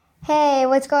Hey,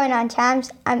 what's going on,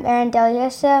 champs? I'm Aaron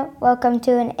Deliosa. Welcome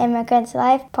to an Immigrant's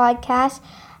Life podcast,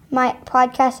 my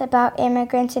podcast about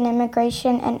immigrants and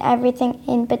immigration and everything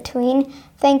in between.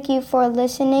 Thank you for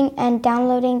listening and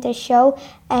downloading the show,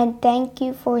 and thank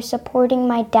you for supporting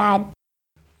my dad.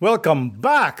 Welcome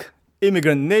back,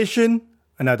 Immigrant Nation.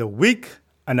 Another week,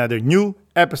 another new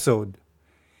episode.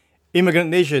 Immigrant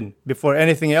Nation, before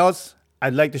anything else,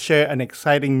 I'd like to share an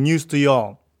exciting news to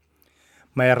y'all.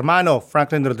 My hermano,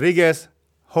 Franklin Rodriguez,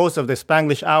 host of the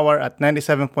Spanglish Hour at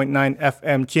 97.9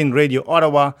 FM Chin Radio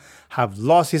Ottawa, have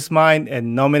lost his mind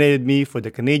and nominated me for the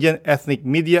Canadian Ethnic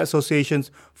Media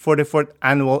Association's 44th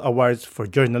Annual Awards for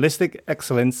Journalistic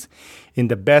Excellence in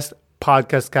the Best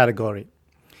Podcast category.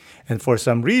 And for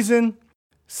some reason,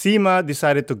 CIMA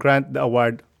decided to grant the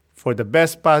award for the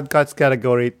Best Podcast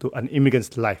category to An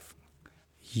Immigrant's Life.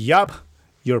 Yup,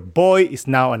 your boy is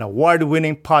now an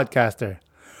award-winning podcaster.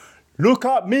 Look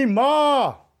at me,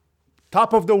 ma!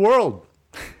 Top of the world.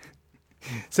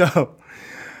 So,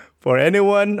 for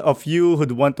anyone of you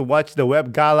who'd want to watch the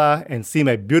web gala and see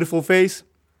my beautiful face,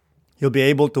 you'll be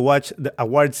able to watch the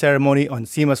award ceremony on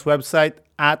CIMA's website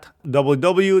at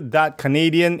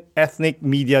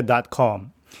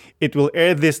www.canadianethnicmedia.com. It will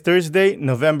air this Thursday,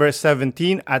 November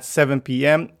 17 at 7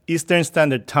 p.m. Eastern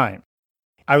Standard Time.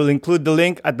 I will include the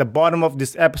link at the bottom of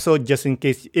this episode just in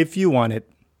case if you want it.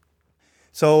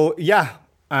 So yeah,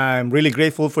 I'm really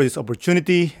grateful for this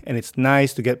opportunity, and it's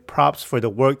nice to get props for the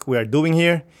work we are doing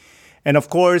here. And of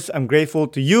course, I'm grateful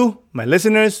to you, my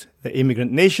listeners, the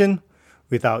Immigrant Nation.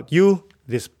 Without you,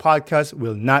 this podcast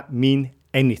will not mean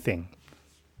anything.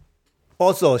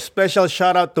 Also, special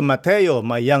shout out to Mateo,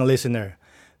 my young listener.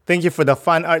 Thank you for the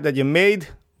fan art that you made,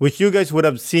 which you guys would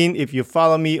have seen if you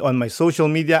follow me on my social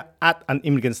media at An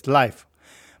Immigrant's Life.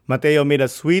 Mateo made a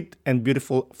sweet and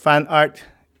beautiful fan art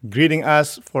greeting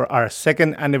us for our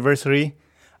second anniversary.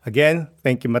 Again,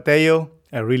 thank you, Mateo.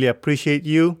 I really appreciate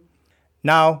you.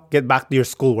 Now, get back to your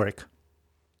schoolwork.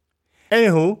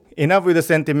 Anywho, enough with the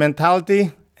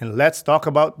sentimentality, and let's talk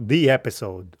about the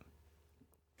episode.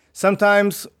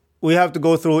 Sometimes we have to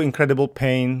go through incredible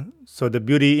pain so the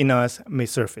beauty in us may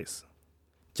surface.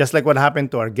 Just like what happened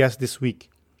to our guest this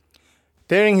week.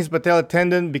 Tearing his patella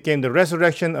tendon became the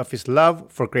resurrection of his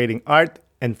love for creating art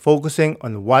and focusing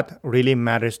on what really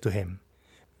matters to him.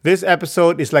 This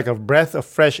episode is like a breath of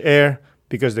fresh air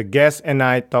because the guest and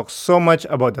I talk so much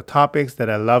about the topics that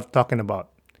I love talking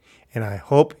about, and I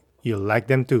hope you'll like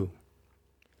them too.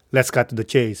 Let's cut to the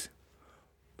chase.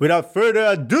 Without further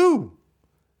ado,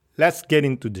 let's get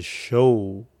into the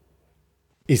show.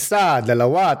 Isa,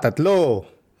 dalawa, tatlo.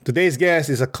 Today's guest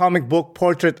is a comic book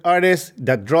portrait artist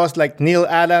that draws like Neil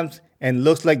Adams and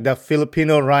looks like the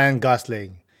Filipino Ryan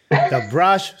Gosling. The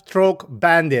brush stroke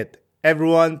bandit.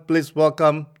 Everyone, please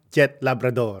welcome Jet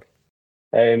Labrador.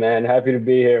 Hey, man. Happy to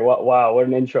be here. Wow, what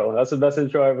an intro. That's the best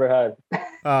intro I ever had.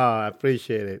 I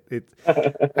appreciate it.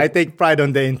 I take pride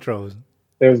on the intros.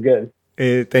 It was good.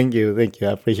 Thank you. I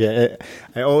appreciate it.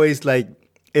 I always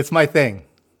it's my thing.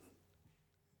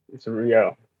 It's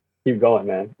real. Keep going,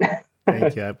 man.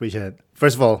 Thank you. I appreciate it.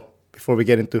 First of all, before we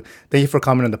get into, thank you for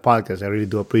coming on the podcast. I really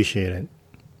do appreciate it.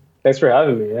 Thanks for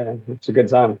having me. Yeah, it's a good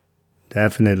time.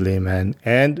 Definitely, man.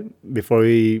 And before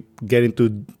we get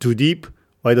into too deep,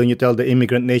 why don't you tell the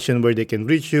Immigrant Nation where they can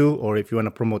reach you, or if you want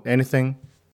to promote anything?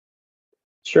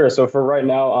 Sure. So for right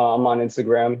now, I'm on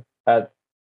Instagram at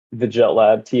the Jet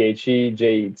Lab,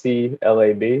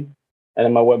 TheJetlab, and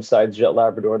on my website,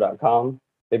 jetlabrador.com.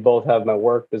 They both have my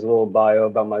work. There's a little bio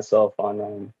about myself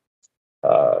on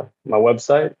my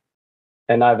website,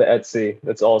 and I have an Etsy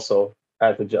that's also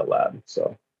at the Jet Lab.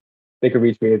 So they can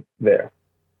reach me there.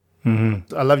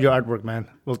 Mm-hmm. I love your artwork, man.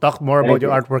 We'll talk more about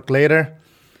your artwork later.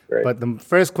 Great. But the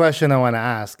first question I want to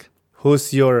ask,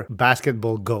 who's your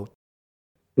basketball GOAT?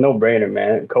 No brainer,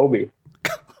 man. Kobe.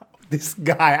 This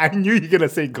guy, I knew you were going to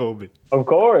say Kobe. Of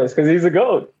course, because he's a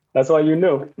GOAT. That's why you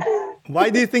knew.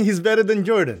 Why do you think he's better than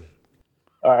Jordan?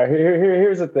 All right,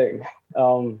 here's the thing.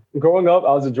 Growing up,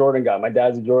 I was a Jordan guy. My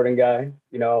dad's a Jordan guy.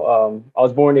 You know, I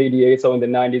was born in '88, so in the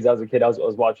 '90s, as a kid, I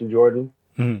was watching Jordan,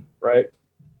 right?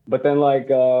 But then,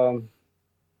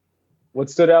 what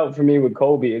stood out for me with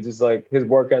Kobe is just his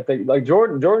work ethic. Like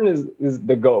Jordan is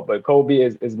the GOAT, but Kobe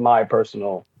is my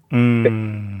personal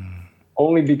thing.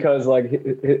 Only because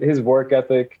his work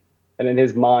ethic and in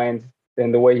his mind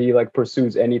and the way he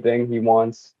pursues anything he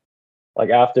wants.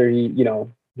 After he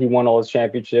won all his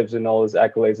championships and all his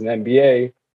accolades in the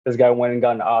NBA, this guy went and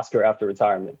got an Oscar after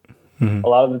retirement. A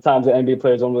lot of the times the NBA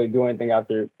players don't really do anything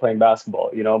after playing basketball,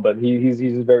 but he's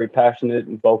very passionate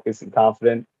and focused and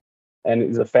confident, and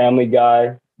he's a family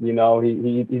guy.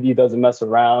 He doesn't mess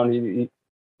around.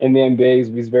 in the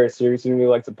NBA, he's very serious and he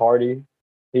likes to party.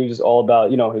 He was just all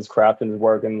about, his craft and his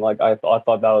work. And like, I thought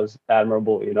that was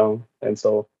admirable, And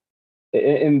so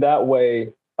in that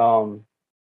way,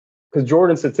 because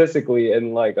Jordan statistically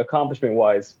and like accomplishment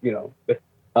wise,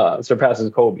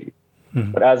 surpasses Kobe.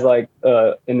 Mhm. But as like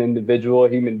an individual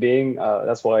human being,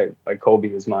 that's why like Kobe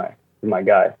is my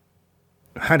guy.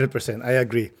 100%. I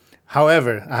agree.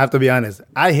 However, I have to be honest.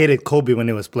 I hated Kobe when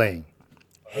he was playing.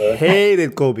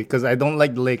 Hated Kobe because I don't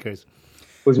like the Lakers.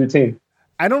 Who's your team?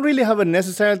 I don't really have a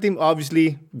necessary team.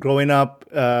 Obviously, growing up,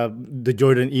 the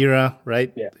Jordan era,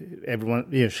 right? Yeah. Everyone,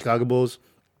 Chicago Bulls.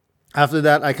 After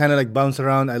that, I kind of like bounce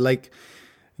around. I like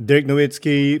Dirk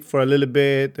Nowitzki for a little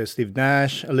bit, Steve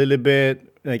Nash a little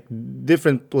bit, like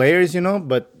different players,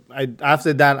 But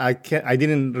after that, I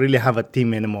didn't really have a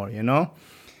team anymore,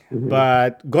 Mm-hmm.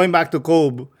 But going back to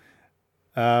Kobe,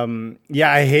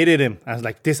 I hated him. I was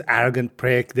like, this arrogant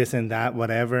prick, this and that,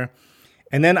 whatever.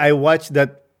 And then I watched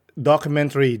that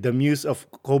documentary, The Muse of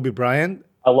Kobe Bryant.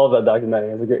 I love that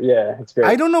documentary. It's great.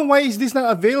 I don't know why is this not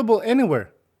available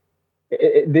anywhere.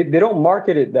 They don't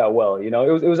market it that well, It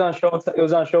was on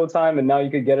Showtime, and now you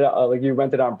could get it like you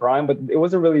rent it on Prime, but it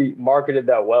wasn't really marketed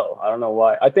that well. I don't know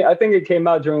why. I think it came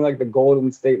out during like the Golden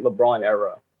State LeBron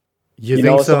era. You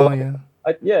think so?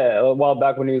 Yeah. A while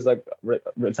back when he was like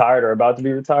retired or about to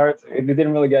be retired, it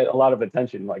didn't really get a lot of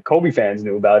attention. Like Kobe fans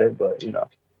knew about it, but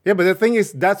Yeah, but the thing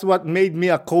is, that's what made me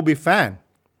a Kobe fan.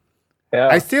 Yeah.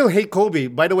 I still hate Kobe.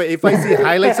 By the way, if I see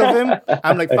highlights of him,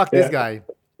 I'm like, fuck this guy.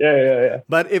 Yeah.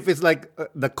 But if it's like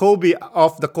the Kobe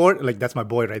off the court, like that's my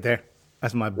boy right there.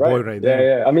 That's my boy right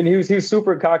there. Yeah. I mean, he was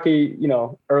super cocky,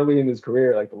 early in his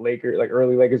career, like the Lakers, like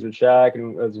early Lakers with Shaq,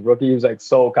 and as a rookie, he was like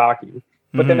so cocky.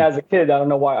 But then as a kid, I don't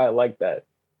know why I like that.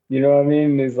 You know what I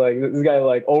mean? He's like, this guy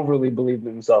like overly believed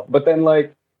in himself. But then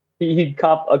like he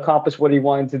accomplished what he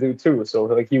wanted to do too. So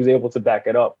like he was able to back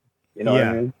it up. You know what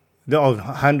I mean?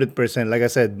 100%. Like I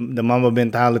said, the Mamba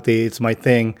mentality, it's my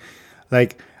thing.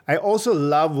 Like I also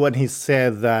love when he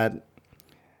said that,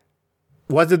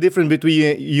 what's the difference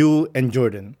between you and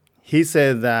Jordan? He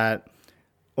said that,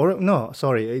 or no,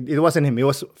 sorry, it wasn't him. It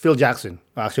was Phil Jackson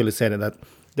who actually said that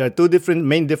there are two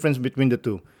main difference between the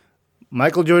two.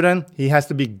 Michael Jordan, he has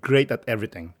to be great at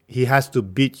everything. He has to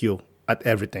beat you at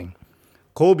everything.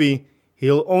 Kobe,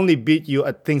 he'll only beat you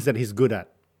at things that he's good at.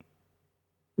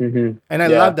 Mm-hmm. And I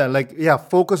love that. Like,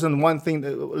 focus on one thing,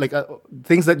 like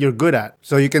things that you're good at,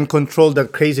 so you can control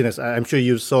that craziness. I'm sure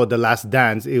you saw The Last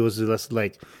Dance. It was just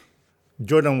like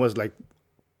Jordan was like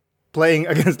playing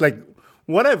against like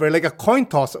whatever, like a coin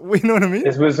toss. You know what I mean?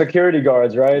 It's with security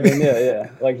guards, right?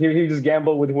 And like he just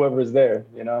gambled with whoever's there,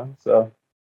 So,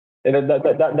 and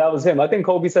that was him. I think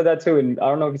Kobe said that too, and I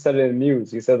don't know if he said it in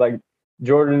Muse. He said like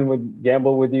Jordan would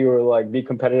gamble with you or like be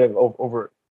competitive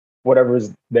over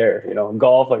whatever's there,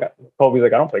 Golf, like Kobe's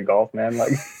like, I don't play golf, man.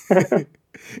 Like,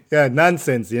 yeah,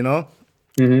 nonsense,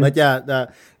 Mm-hmm. But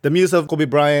the Muse of Kobe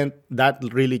Bryant, that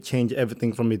really changed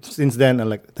everything for me since then.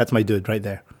 And like, that's my dude right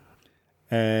there.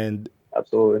 And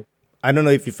absolutely, I don't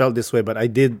know if you felt this way, but I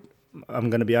did.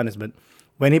 I'm gonna be honest, but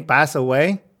when he passed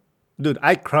away, dude,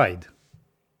 I cried.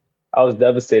 I was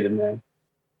devastated, man.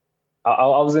 I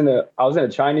was in a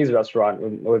Chinese restaurant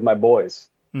with my boys.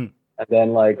 And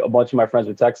then like a bunch of my friends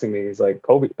were texting me. He's like,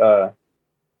 Kobe died.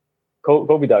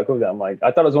 I'm like, I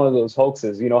thought it was one of those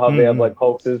hoaxes. You know how they have like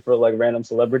hoaxes for like random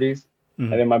celebrities.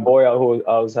 And then my boy who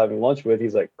I was having lunch with,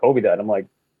 he's like, Kobe died. I'm like,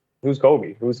 who's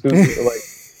Kobe? Who's like?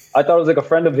 I thought it was like a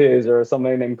friend of his or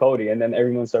somebody named Cody. And then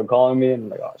everyone started calling me, and I'm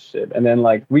like, oh shit. And then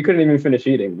like we couldn't even finish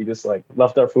eating. We just like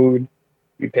left our food.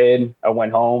 We paid. I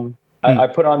went home. I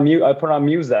put on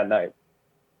Muse that night.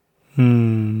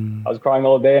 I was crying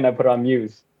all day, and I put on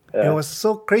Muse. Yeah. It was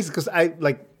so crazy because I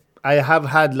have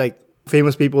had like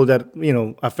famous people that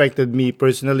affected me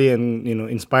personally and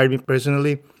inspired me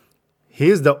personally.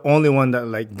 He's the only one that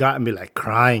like got me like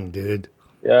crying, dude.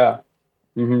 Yeah.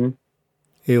 Mm-hmm.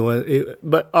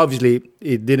 But obviously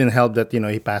it didn't help that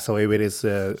he passed away with his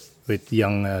with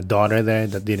young daughter there.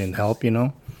 That didn't help,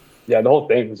 Yeah, the whole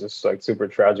thing was just like super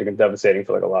tragic and devastating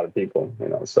for like a lot of people,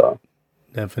 So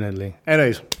definitely.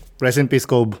 Anyways, rest in peace,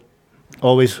 Kobe.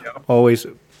 Always,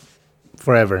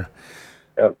 forever.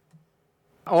 Yep.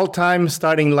 All-time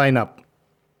starting lineup.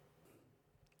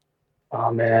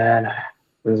 Oh man,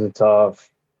 this is tough.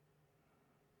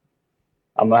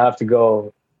 I'm gonna have to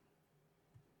go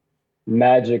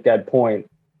Magic at point.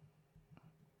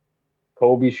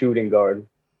 Kobe shooting guard.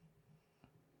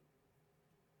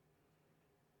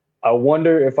 I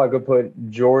wonder if I could put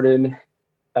Jordan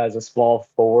as a small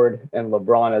forward and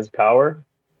LeBron as power.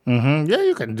 Mm-hmm. Yeah,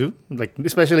 you can do like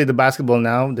especially the basketball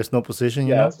now. There's no position.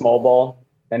 Small ball,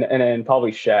 and then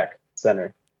probably Shaq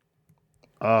center.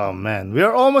 Oh man, we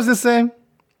are almost the same.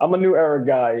 I'm a new era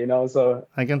guy, you know. So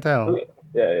I can tell.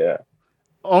 yeah.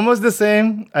 Almost the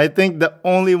same. I think the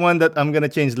only one that I'm gonna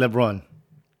change LeBron.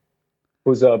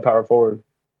 Who's a power forward?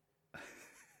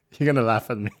 You're gonna laugh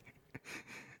at me.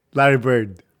 Larry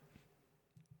Bird.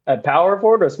 At power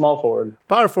forward or small forward?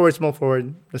 Power forward, small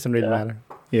forward, doesn't really Yeah. matter.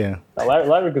 Yeah. Now,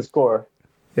 Larry could score.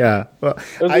 Yeah. Well,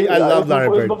 It I love Larry It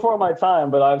was Bird. before my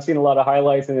time, but I've seen a lot of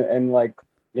highlights and like,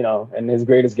 you know, and his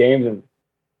greatest games, and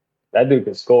that dude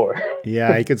could score.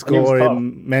 Yeah, he could And he was score tough.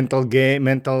 in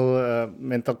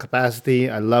mental capacity.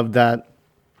 I love that.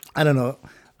 I don't know.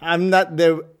 I'm not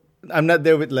there. I'm not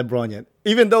there with LeBron yet.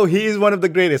 Even though he is one of the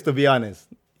greatest, to be honest.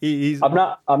 He's I'm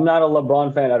not a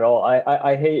LeBron fan at all.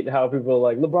 I hate how people are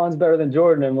like LeBron's better than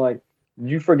Jordan. I'm like,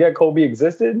 you forget Kobe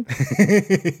existed?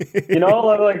 You know,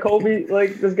 like Kobe,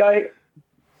 like this guy,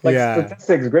 like Yeah.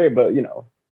 statistics great, but you know,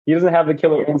 he doesn't have the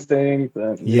killer instinct.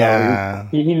 And, you know, Yeah.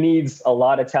 he needs a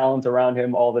lot of talent around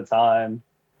him all the time.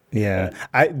 Yeah,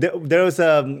 there was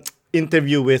a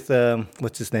interview with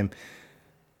what's his name,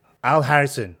 Al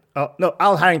Harrison. Oh no,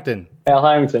 Al Harrington. Al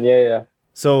Hamilton, yeah.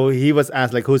 So he was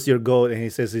asked like, "Who's your GOAT?" And he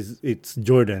says it's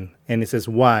Jordan. And he says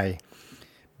why?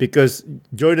 Because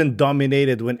Jordan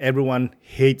dominated when everyone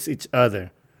hates each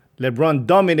other. LeBron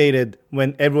dominated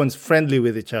when everyone's friendly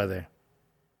with each other.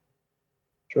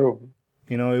 True.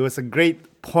 You know, it was a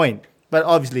great point. But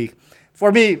obviously,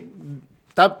 for me,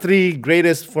 top three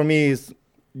greatest for me is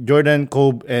Jordan,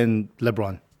 Kobe, and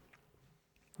LeBron.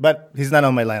 But he's not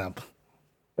on my lineup.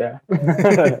 Yeah.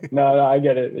 No, I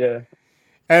get it. Yeah.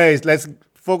 Anyways, let's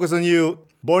focus on you.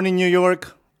 Born in New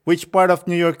York. Which part of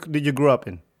New York did you grow up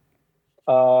in?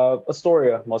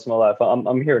 Astoria most of my life.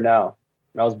 I'm here now.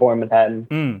 I was born in Manhattan,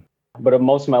 Mm. but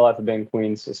most of my life I've been in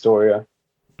Queens, Astoria.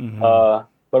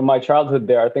 But my childhood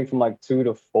there, I think from like 2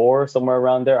 to 4, somewhere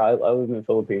around there, I lived in the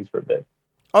Philippines for a bit.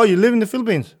 Oh, you live in the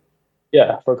Philippines.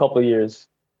 Yeah, for a couple of years,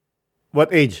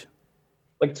 What age?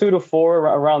 like 2 to 4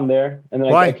 around there, and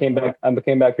then Why? I came back. I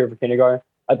came back here for kindergarten.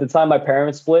 At the time, my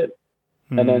parents split,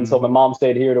 and then so my mom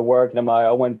stayed here to work, and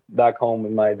I went back home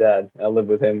with my dad. I lived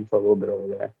with him for a little bit over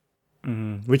there.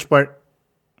 Which part?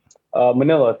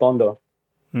 Manila, Tondo,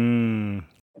 Mm.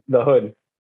 the hood.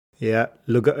 Yeah,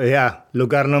 lugar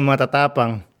ng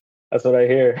matatapang. That's what I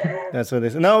hear. That's what it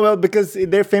is. No, well, because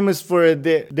they're famous for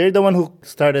they're the one who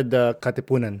started the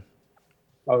Katipunan.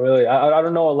 Oh, really? I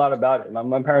don't know a lot about it.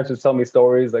 My parents would tell me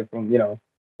stories like from, you know,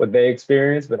 what they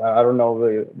experienced, but I don't know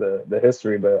really the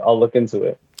history, but I'll look into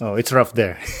it. Oh, it's rough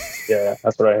there. Yeah,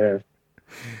 that's what I hear.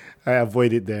 I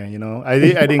avoid it there. You know, I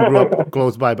didn't grow up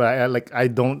close by, but I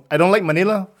don't like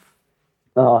Manila.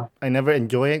 Uh-huh. I never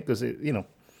enjoy it because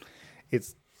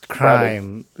it's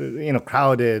crime. You know,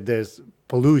 crowded. There's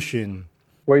pollution.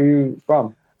 Where are you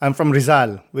from? I'm from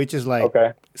Rizal, which is like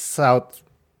Okay. south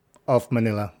of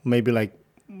Manila. Maybe like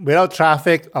without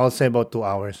traffic, I'll say about 2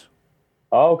 hours.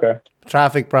 Oh, okay.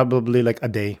 Traffic probably like a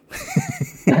day.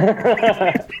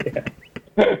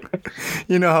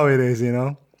 You know how it is, you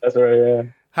know? That's right, yeah.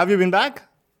 Have you been back?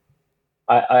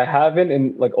 I haven't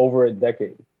in like over a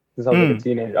decade since I was like a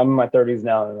teenager. I'm in my 30s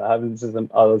now, and I haven't since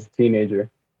I was a teenager.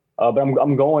 But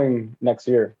I'm going next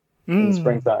year in the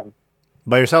springtime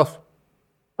By yourself?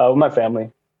 with my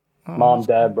family, mom,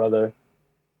 dad, brother.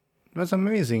 That's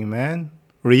amazing, man.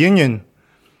 Reunion.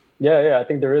 Yeah. I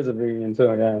think there is a reunion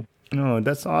too. Yeah. No,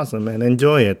 that's awesome, man.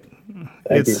 Enjoy it.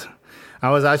 Thank you. I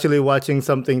was actually watching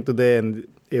something today and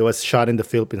it was shot in the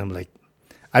Philippines. I'm like,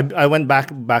 I went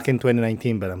back in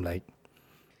 2019, but I'm like,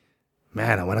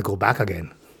 man, I want to go back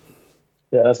again.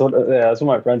 Yeah, that's what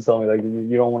my friends tell me. Like,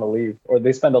 you don't want to leave, or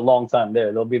they spend a long time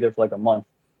there. They'll be there for like a month.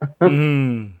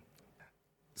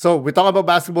 So we talk about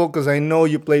basketball because I know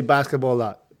you play basketball a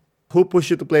lot. Who pushed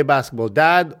you to play basketball?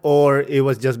 Dad, or it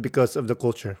was just because of the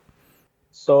culture?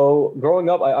 So growing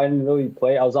up, I didn't really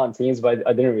play. I was on teams, but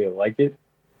I didn't really like it.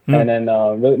 And then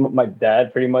really, my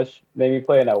dad pretty much made me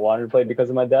play, and I wanted to play because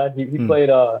of my dad. He played.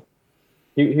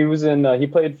 He was in. He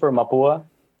played for Mapua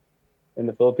in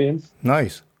the Philippines.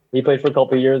 Nice. He played for a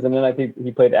couple of years, and then I think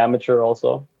he played amateur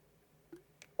also.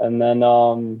 And then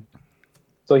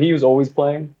so he was always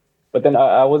playing, but then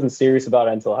I wasn't serious about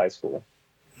it until high school.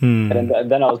 And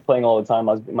then I was playing all the time.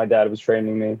 My dad was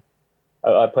training me.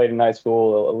 I played in high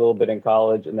school, a little bit in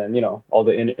college, and then, you know, all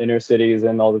the inner cities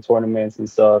and all the tournaments and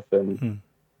stuff.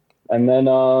 And then,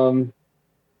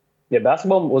 yeah,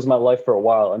 basketball was my life for a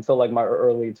while until like my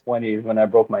early 20s when I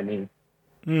broke my knee.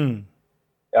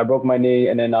 I broke my knee,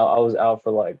 and then I was out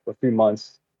for like a few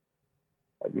months,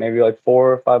 like maybe like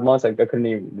 4 or 5 months. I couldn't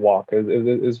even walk.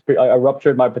 I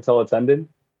ruptured my patella tendon.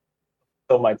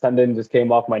 So my tendon just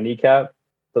came off my kneecap.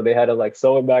 So they had to like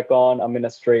sew it back on. I'm in a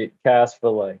straight cast for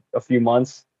like a few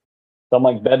months. So I'm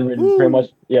like bedridden pretty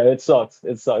much. Yeah, it sucks.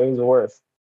 It sucked. It was the worst.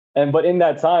 But in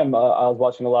that time, I was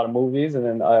watching a lot of movies, and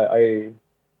then I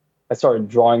started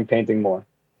drawing, painting more.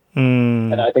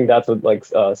 And I think that's what like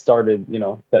started,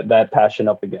 that passion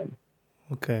up again.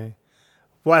 Okay.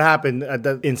 What happened at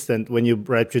that instant when you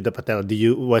ruptured the patella?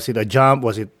 Was it a jump?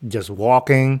 Was it just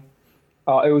walking?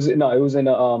 It was in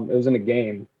a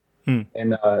game, and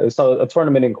it was a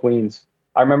tournament in Queens.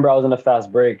 I remember I was in a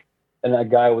fast break, and that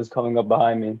guy was coming up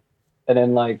behind me, and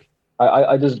then like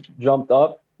I just jumped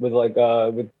up with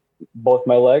with both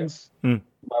my legs.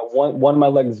 One of my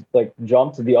legs like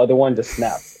jumped, the other one just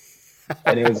snapped,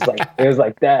 and it was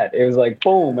like that. It was like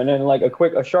boom, and then like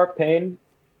a sharp pain.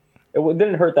 It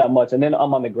didn't hurt that much, and then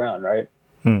I'm on the ground, right?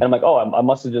 And I'm like, oh, I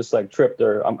must have just like tripped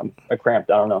or I cramped.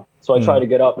 I don't know. So I tried to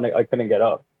get up, and I couldn't get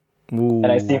up. Ooh.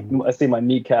 And I see my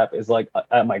kneecap is like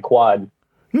at my quad.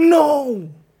 No,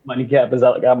 my kneecap is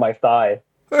at my thigh.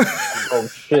 Oh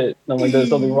shit! And I'm like, there's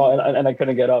something wrong, and I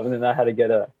couldn't get up, and then I had to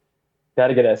get a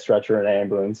stretcher and an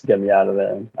ambulance to get me out of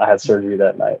there. And I had surgery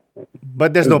that night.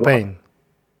 But there's no pain.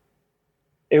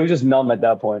 It was just numb at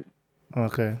that point.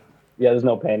 Okay. Yeah, there's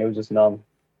no pain. It was just numb.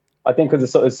 I think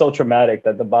because it's so traumatic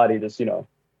that the body just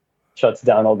shuts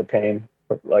down all the pain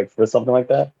for something like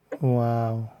that.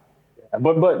 Wow. Yeah,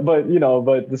 but but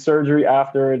the surgery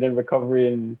after and then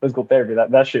recovery and physical therapy,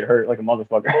 that shit hurt like a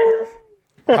motherfucker.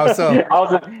 How so?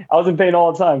 I was in pain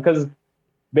all the time because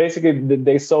basically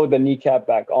they sewed the kneecap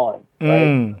back on,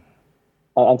 right?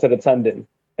 Onto the tendon,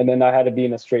 and then I had to be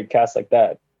in a straight cast like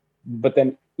that. But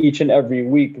then each and every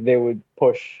week they would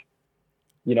push,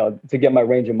 to get my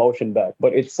range of motion back.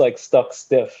 But it's like stuck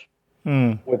stiff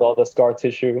with all the scar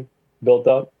tissue built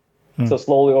up. So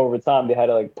slowly over time they had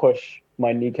to like push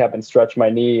my kneecap and stretch my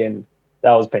knee, and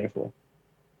that was painful.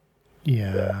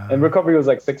 Yeah. And recovery was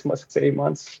like 6 months, 6 to 8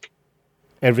 months.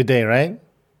 Every day, right?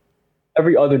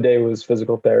 Every other day was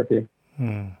physical therapy.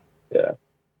 Yeah.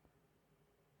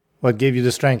 What gave you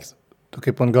the strength to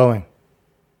keep on going?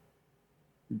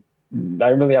 I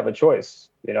didn't really have a choice,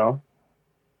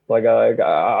 Like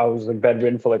I was like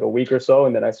bedridden for like a week or so,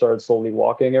 and then I started slowly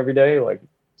walking every day, like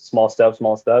small step.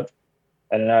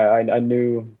 And then I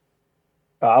knew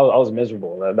I was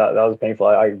miserable. That was painful.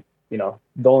 The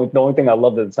only thing I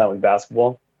loved at the time was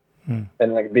basketball,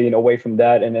 and like being away from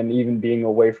that, and then even being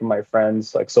away from my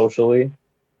friends, like socially,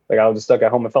 like I was just stuck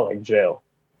at home. It felt like jail,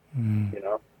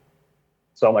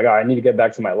 So I'm like, all right, I need to get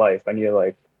back to my life. I need to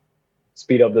like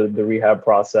speed up the rehab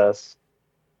process,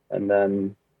 and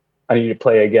then I need to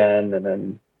play again. And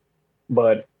then,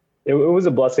 but it was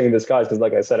a blessing in disguise because,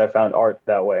 like I said, I found art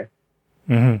that way.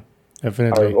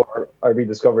 Definitely. Or I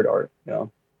rediscovered art.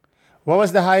 What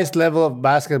was the highest level of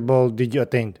basketball did you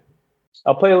attain?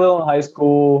 I played a little in high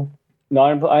school. No,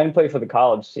 I didn't play for the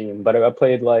college team, but I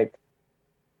played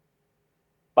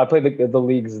the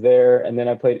leagues there, and then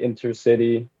I played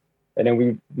intercity, and then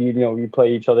we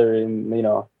play each other in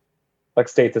like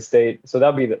state to state. So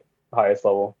that'd be the highest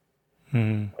level,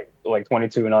 like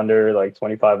 22 and under, like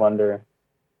 25 under,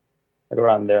 like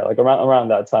around there, like around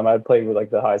that time. I'd play with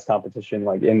like the highest competition,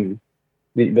 like in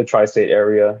the tri-state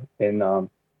area, in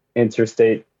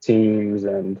interstate teams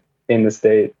and in the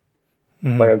state.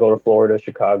 Like I go to Florida,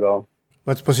 Chicago.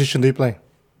 What position do you play?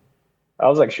 I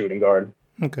was like shooting guard.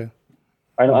 Okay.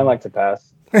 I like to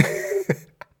pass.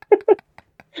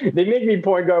 They make me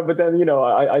point guard, but then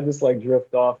I just like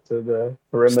drift off to the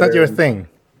perimeter. It's not your thing.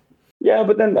 Yeah,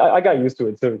 but then I got used to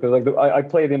it too because like I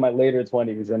played in my later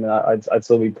 20s and I'd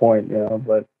still be point,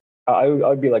 but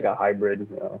I'd be like a hybrid.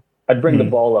 I'd bring the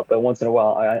ball up, but once in a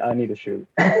while I need to shoot.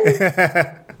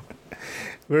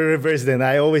 We're reversed then.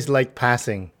 I always like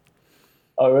passing.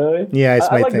 Oh really? Yeah, it's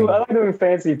my thing. I like doing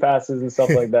fancy passes and stuff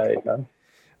like that.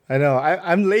 I know.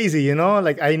 I'm lazy.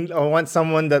 Like I want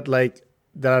someone that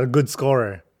are a good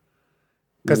scorer.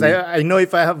 Because I know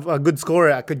if I have a good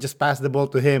scorer, I could just pass the ball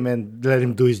to him and let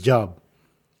him do his job.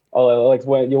 Oh, like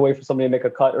when you wait for somebody to make a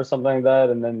cut or something like that,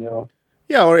 and then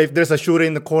Yeah, or if there's a shooter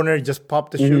in the corner, just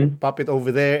pop the shoot, pop it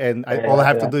over there, and all I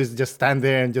have to do is just stand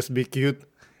there and just be cute.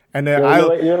 And then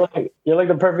you're like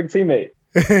the perfect teammate.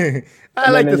 I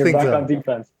like to think back so. On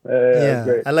defense. Yeah,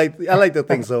 great. I like to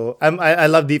think so. I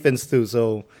love defense too.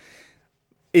 So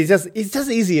it's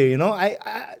just easier,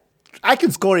 I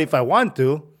can score if I want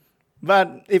to,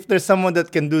 but if there's someone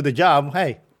that can do the job,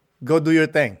 hey, go do your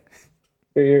thing.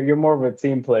 You're more of a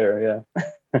team player, yeah.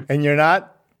 And you're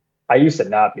not? I used to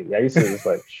not be. I used to just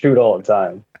like shoot all the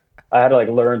time. I had to like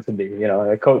learn to be,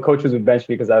 coaches would bench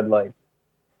me because I'd like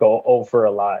go 0 for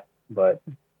a lot, but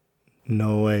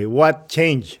no way. What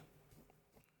changed?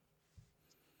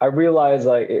 I realized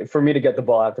like for me to get the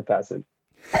ball, I have to pass it.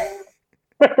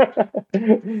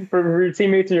 For your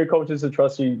teammates and your coaches to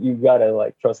trust you, you gotta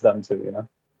like trust them too, you know?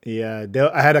 Yeah,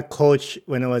 I had a coach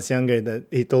when I was younger that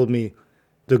he told me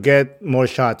to get more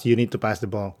shots, you need to pass the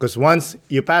ball. Because once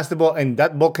you pass the ball and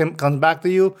that ball comes back to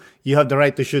you, you have the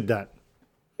right to shoot that.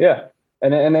 Yeah.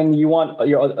 And then you want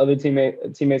your other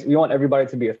teammates, you want everybody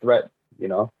to be a threat, you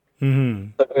know?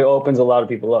 Mm-hmm. So it opens a lot of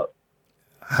people up.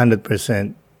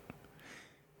 100%.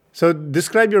 So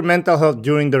describe your mental health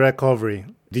during the recovery.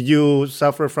 Did you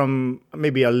suffer from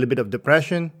maybe a little bit of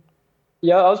depression?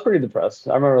 Yeah, I was pretty depressed.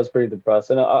 I remember I was pretty depressed.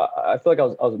 And I feel like I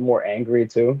was more angry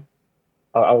too.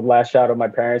 I would lash out at my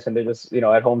parents and they're just, you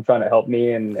know, at home trying to help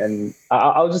me. And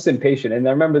I was just impatient. And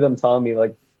I remember them telling me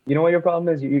like, you know what your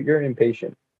problem is? You're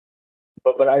impatient.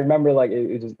 But I remember like,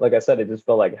 it just, like I said, it just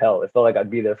felt like hell. It felt like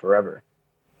I'd be there forever.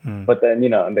 But then, you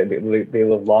know, they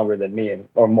live longer than me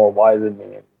or more wise than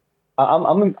me.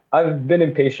 I've been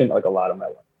impatient like a lot of my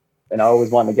life. And I always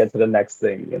want to get to the next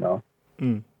thing, you know?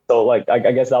 So like, I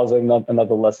guess that was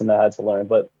another lesson I had to learn.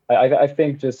 But I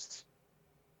think just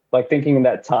like thinking in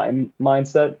that time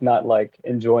mindset, not like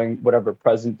enjoying whatever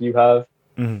present you have,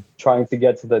 trying to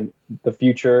get to the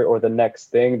future or the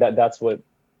next thing, that's what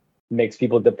makes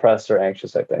people depressed or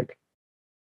anxious, I think.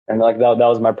 And like that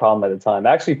was my problem at the time.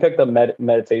 I actually picked up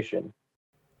meditation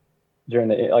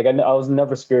during I was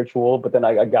never spiritual, but then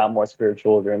I got more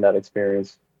spiritual during that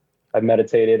experience. I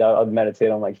meditated. I'd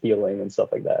meditate on like healing and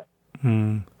stuff like that.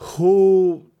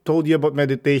 Who told you about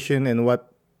meditation and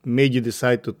what made you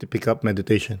decide to pick up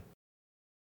meditation?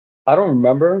 I don't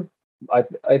remember.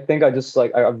 I think I just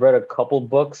like I've read a couple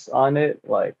books on it,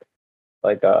 like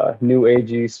new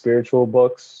agey spiritual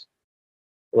books,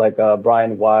 like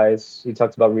Brian Weiss. He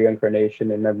talks about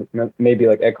reincarnation, and maybe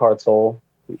like Eckhart Tolle.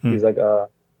 He's like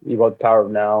he wrote The Power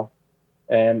of Now,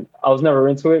 and I was never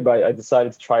into it, but I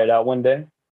decided to try it out one day,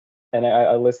 and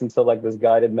I listened to like this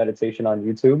guided meditation on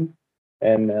YouTube.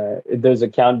 And there's a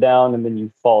countdown, and then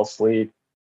you fall asleep,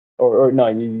 or no,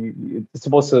 it's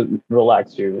supposed to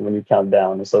relax you when you count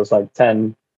down. So it's like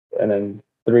 10, and then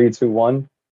 3, 2, 1.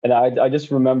 And I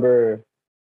just remember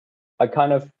I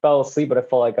kind of fell asleep, but I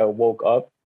felt like I woke up.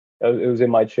 It was in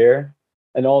my chair,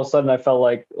 and all of a sudden I felt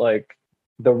like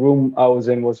the room I was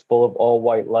in was full of all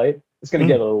white light. It's gonna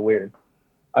get a little weird.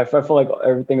 I felt like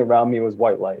everything around me was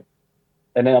white light,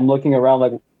 and then I'm looking around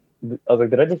like. I was like,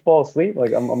 did I just fall asleep?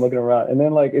 Like I'm looking around, and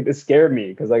then like it scared me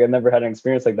because like I never had an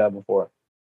experience like that before,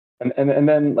 and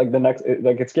then like the next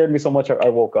it scared me so much I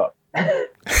woke up,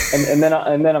 and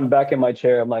then I'm back in my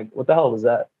chair. I'm like, what the hell was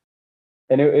that?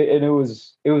 And it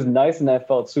was nice, and I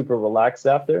felt super relaxed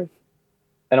after,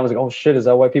 and I was like, oh shit, is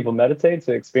that why people meditate,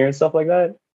 to experience stuff like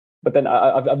that? But then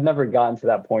I've never gotten to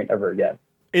that point ever again.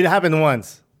 It happened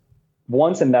once,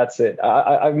 and that's it.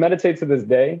 I meditate to this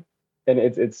day. And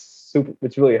it's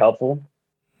really helpful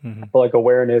for like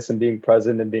awareness and being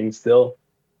present and being still.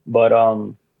 But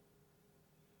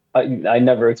I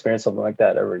never experienced something like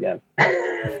that ever again.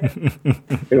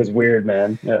 It was weird,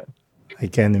 man. Yeah, I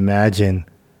can imagine.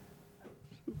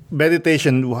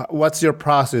 Meditation, what's your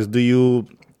process? Do you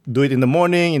do it in the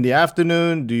morning, in the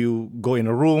afternoon? Do you go in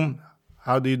a room?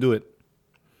 How do you do it?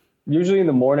 Usually in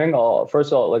the morning. First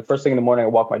thing in the morning, I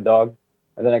walk my dog,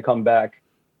 and then I come back.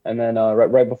 And then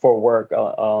right before work,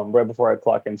 right before I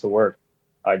clock into work,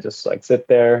 I just like sit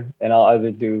there, and I'll either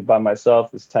do by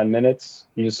myself. It's 10 minutes.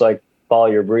 You just like follow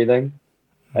your breathing,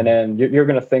 and then you're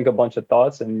gonna think a bunch of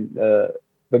thoughts, and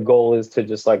the goal is to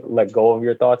just like let go of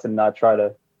your thoughts and not try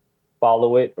to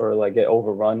follow it or like get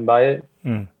overrun by it.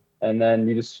 And then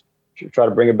you just try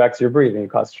to bring it back to your breathing.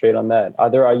 Concentrate on that.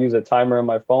 Either I use a timer on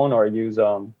my phone or I use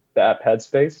the app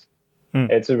Headspace.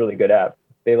 It's a really good app.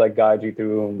 They like guide you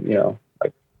through, you know.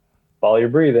 Follow your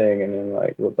breathing and then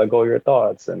like let go of your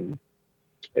thoughts, and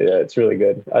it's really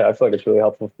good. I feel like it's really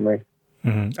helpful for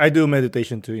me. I do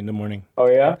meditation too in the morning. Oh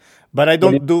yeah, but I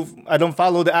don't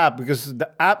follow the app because the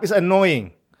app is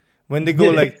annoying when they go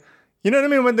like, you know what I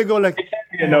mean? When they go like,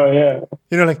 you know, yeah,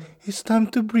 you know, like it's time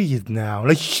to breathe now.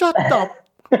 Like shut up,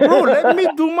 bro. Let me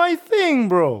do my thing,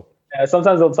 bro. Yeah,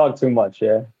 sometimes they'll talk too much.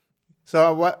 Yeah.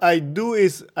 So what I do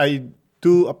is I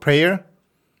do a prayer.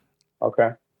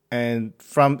 Okay. And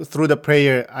through the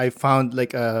prayer, I found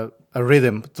like a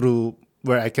rhythm through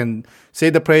where I can say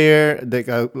the prayer, like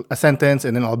a sentence,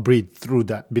 and then I'll breathe through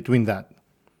that, between that.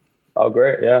 Oh,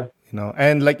 great. Yeah. You know,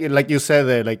 and like you said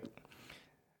there, like,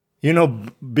 you know,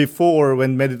 before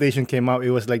when meditation came out,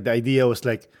 it was like the idea was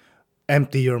like,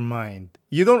 empty your mind.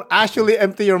 You don't actually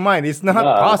empty your mind. It's not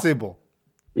possible.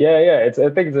 Yeah. I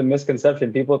think it's a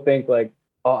misconception. People think like,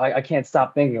 oh, I can't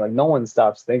stop thinking. Like no one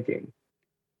stops thinking.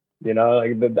 You know,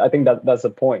 like I think that's the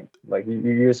point. Like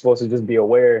you're supposed to just be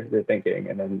aware you're thinking,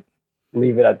 and then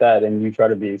leave it at that, and you try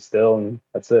to be still, and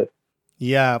that's it.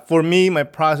 Yeah, for me, my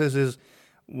process is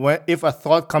if a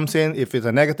thought comes in, if it's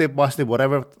a negative, positive,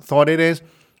 whatever thought it is,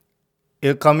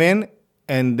 it'll come in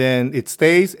and then it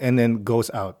stays and then goes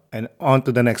out and on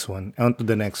to the next one, on to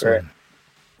the next Right. one.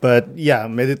 But yeah,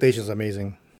 meditation is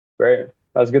amazing. Great.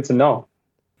 That's good to know.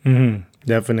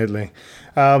 Definitely.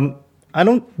 I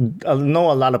don't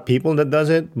know a lot of people that does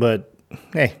it, but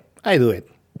hey, I do it.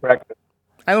 Practice.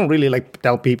 I don't really like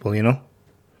tell people, you know?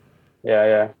 Yeah,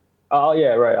 yeah. Oh,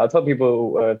 yeah, right. I'll tell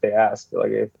people if they ask,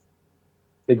 like if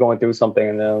they're going through something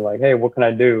and they're like, "Hey, what can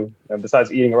I do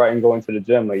besides eating right and going to the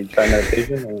gym? Like, you try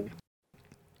meditation, and,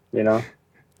 you know."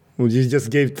 Well, you just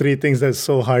gave 3 things that's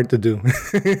so hard to do.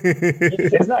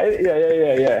 It's not.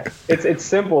 Yeah. It's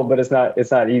simple, but it's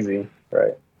not easy,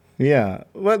 right? Yeah.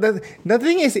 Well, the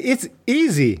thing is, it's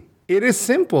easy. It is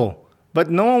simple, but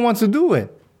no one wants to do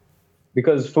it.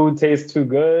 Because food tastes too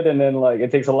good, and then like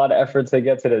it takes a lot of effort to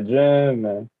get to the gym,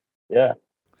 and yeah.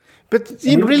 But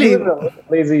You it really, live a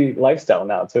lazy lifestyle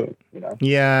now too, you know.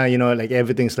 yeah, like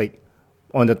everything's like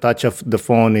on the touch of the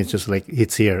phone. It's just like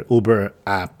it's here. Uber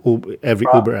app, every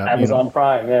Uber app. Amazon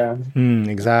Prime, yeah.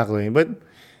 Exactly. But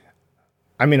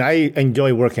I mean, I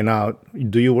enjoy working out.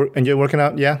 Do you enjoy working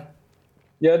out? Yeah.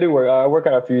 Yeah, I do work. I work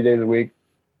out a few days a week.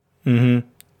 Do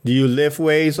you lift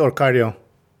weights or cardio?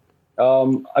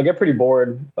 I get pretty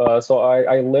bored, so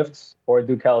I lift or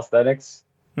do calisthenics,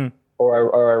 or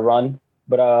I run.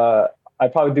 But I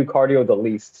probably do cardio the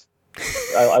least.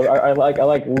 I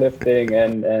like lifting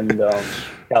and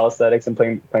calisthenics and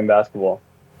playing basketball.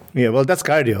 Yeah. Well, that's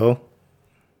cardio.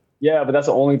 Yeah, but that's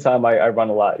the only time I run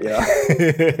a lot, you know,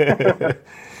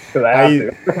 because I have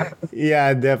to.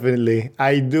 Yeah, definitely.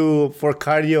 I do for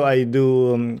cardio. I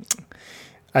do.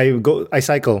 I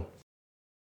cycle.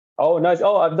 Oh, nice.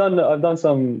 Oh, I've done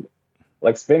some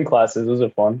like spin classes. Those are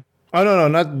fun. Oh no,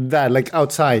 not that. Like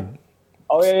outside.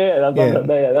 Oh yeah.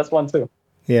 Yeah. That's one too.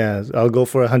 Yeah, I'll go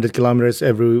for 100 kilometers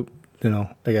every,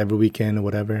 like every weekend or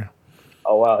whatever.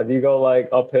 Oh wow. Do you go like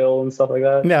uphill and stuff like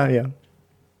that? Yeah.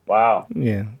 Wow.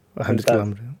 Yeah, 100 Intense.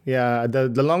 kilometers. Yeah,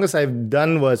 the longest I've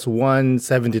done was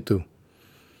 172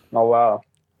 Oh wow.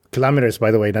 kilometers.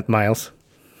 By the way, not miles.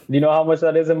 Do you know how much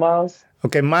that is in miles?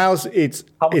 Okay, miles. It's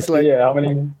like yeah. How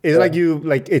many? it's like you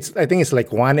like it's. I think it's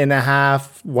like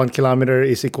 1 kilometer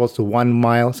is equals to 1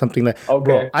 mile, something like. Okay.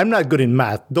 Bro, I'm not good in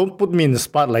math. Don't put me in the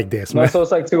spot like this, No, man. so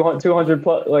it's like 200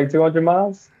 plus, like 200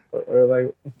 miles, or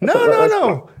like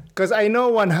No. Because I know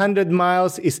 100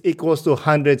 miles is equals to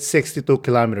 162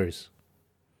 kilometers.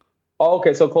 Oh,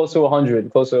 okay, so closer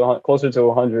to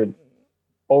 100,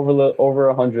 over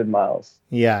 100 miles.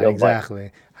 Yeah, Your bike.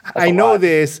 exactly. That's I a know lot.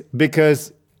 this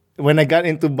because when I got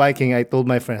into biking, I told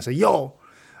my friend, I said, "Yo,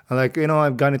 I'm like,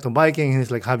 I've gone into biking." And he's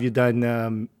like, "Have you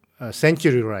done a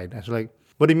century ride?" I was like,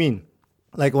 "What do you mean?"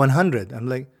 Like 100. I'm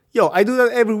like, "Yo, I do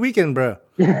that every weekend, bro."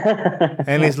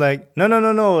 And he's like,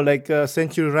 No. Like a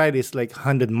century ride is like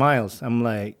 100 miles. I'm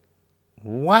like,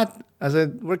 "What?" I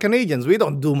said, "We're Canadians. We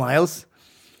don't do miles."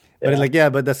 But he's like, "Yeah,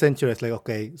 but the century." It's like,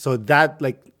 okay. So that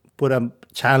like put a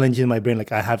challenge in my brain.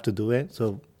 Like I have to do it.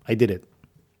 So I did it.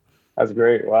 That's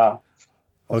great. Wow.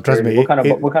 Oh, trust me. What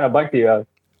kind of bike do you have?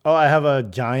 Oh, I have a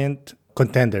giant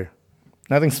contender.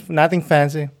 Nothing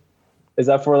fancy. Is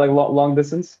that for like long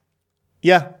distance?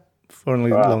 Yeah, for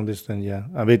only Wow. long distance. Yeah,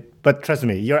 a bit. But trust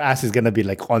me, your ass is gonna be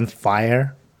like on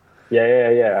fire.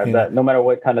 Yeah. That no matter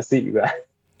what kind of seat you got.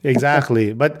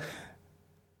 Exactly. But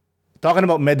talking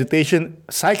about meditation,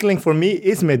 cycling for me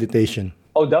is meditation.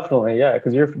 Oh, definitely. Yeah,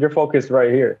 because you're focused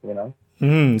right here. You know.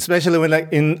 Especially when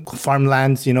like in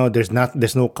farmlands, there's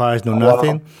no cars, no Wow.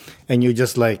 nothing, and you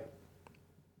just like,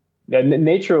 Yeah,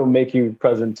 nature will make you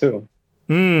present too.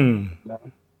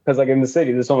 Because like in the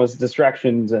city, there's so much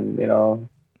distractions and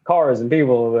cars and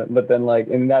people. But then like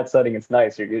in that setting, it's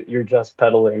nice. You're just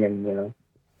pedaling and.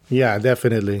 yeah,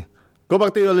 definitely. Go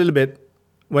back to you a little bit.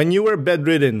 When you were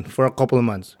bedridden for a couple of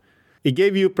months, it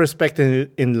gave you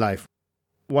perspective in life.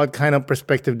 What kind of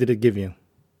perspective did it give you?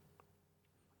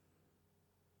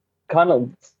 Kind of.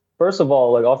 First of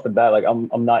all, like off the bat, like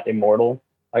I'm not immortal.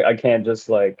 I can't just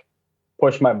like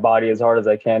push my body as hard as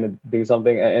I can to do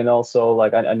something, and also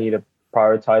like I need to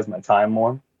prioritize my time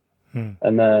more.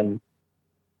 And then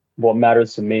what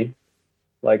matters to me.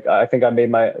 Like I think I made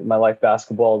my life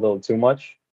basketball a little too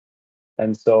much.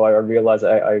 And so I realized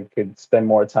I could spend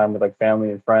more time with like family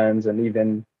and friends, and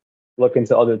even look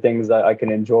into other things that I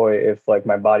can enjoy if like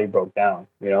my body broke down,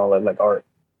 like art.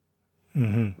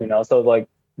 So like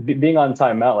being on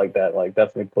timeout like that, like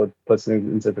definitely puts things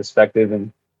into perspective,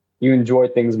 and you enjoy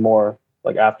things more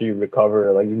like after you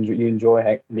recover, like you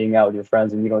enjoy being out with your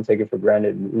friends and you don't take it for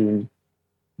granted.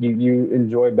 You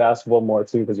enjoy basketball more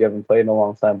too because you haven't played in a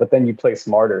long time. But then you play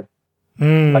smarter. Like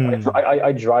Mm.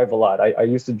 I drive a lot. I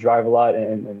used to drive a lot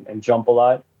and jump a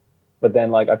lot, but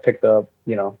then like I picked up,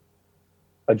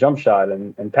 a jump shot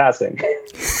and passing.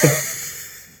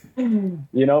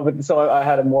 But so I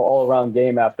had a more all around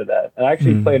game after that, and I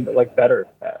actually played like better.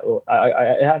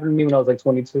 It happened to me when I was like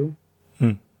 22,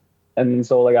 Mm. and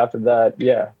so like after that,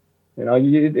 yeah,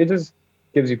 it just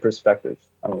gives you perspective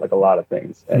on like a lot of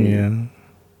things and Yeah.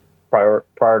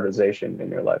 prioritization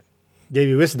in your life. Gave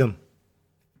you wisdom.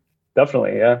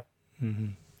 Definitely, yeah.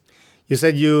 You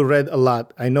said you read a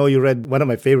lot. I know you read one of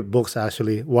my favorite books,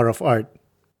 actually, War of Art.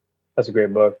 That's a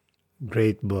great book.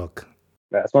 Great book.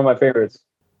 Yeah, it's one of my favorites.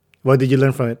 What did you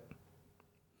learn from it?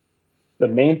 The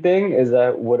main thing is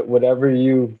that whatever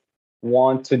you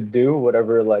want to do,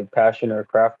 whatever like passion or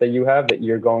craft that you have, that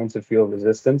you're going to feel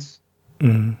resistance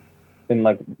Mm. in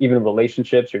like even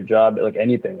relationships, your job, like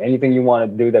anything you want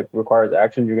to do that requires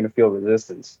action, you're going to feel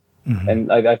resistance.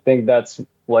 And I think that's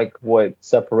like what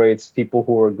separates people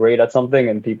who are great at something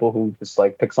and people who just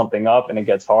like pick something up and it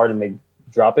gets hard and they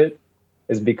drop it,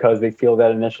 is because they feel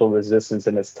that initial resistance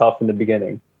and it's tough in the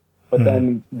beginning. But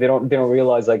then they don't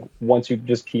realize like once you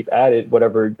just keep at it,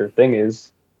 whatever your thing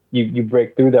is, you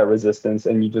break through that resistance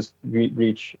and you just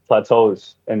reach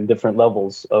plateaus and different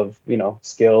levels of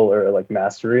skill or like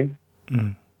mastery.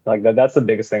 Like that's the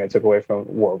biggest thing I took away from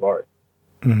War of Art.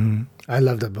 I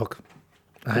love that book.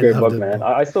 Great book, man.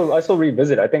 I still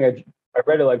revisit. I think I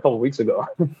read it like a couple weeks ago.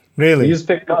 Really? You just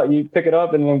pick it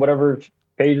up, and then whatever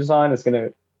page is on, it's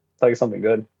gonna tell you something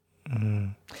good.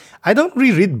 I don't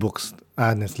reread books,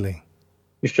 honestly.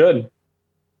 You should.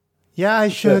 Yeah, I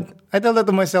should. I tell that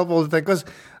to myself all the time because,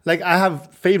 like, I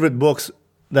have favorite books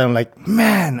that I'm like,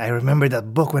 man, I remember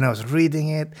that book when I was reading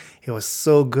it. It was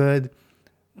so good.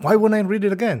 Why wouldn't I read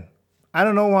it again? I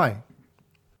don't know why.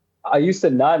 I used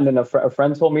to not, and then a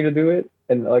friend told me to do it.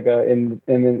 And like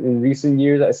in recent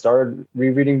years, I started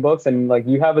rereading books, and like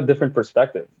you have a different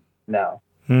perspective now.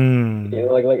 Like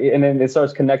and then it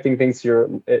starts connecting things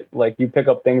to like you pick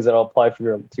up things that will apply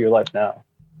to your life now.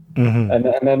 And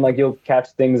then like you'll catch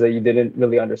things that you didn't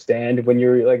really understand when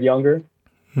you're like younger.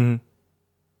 And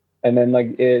then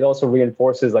like it also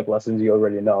reinforces like lessons you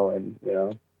already know, and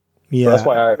Yeah. so that's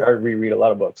why I reread a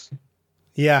lot of books.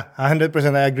 Yeah,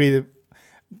 100%. I agree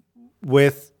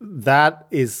with that.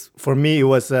 Is for me, it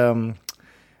was the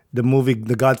movie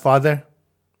The Godfather.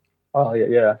 Oh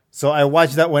yeah. So I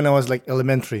watched that when I was like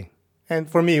elementary, and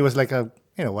for me, it was like a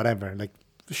whatever, like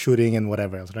shooting and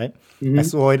whatever else, right? I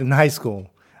saw it in high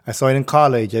school. I saw it in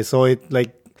college. I saw it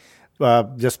like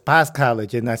just past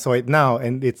college, and I saw it now.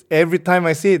 And it's every time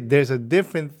I see it, there's a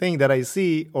different thing that I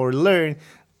see or learn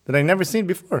that I never seen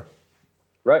before.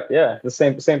 Right. Yeah. The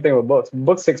same thing with books.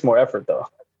 Books takes more effort though.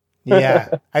 Yeah,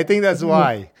 I think that's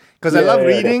why. Because I love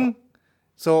reading.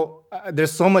 So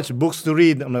there's so much books to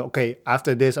read. I'm like, okay,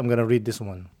 after this, I'm gonna read this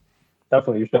one.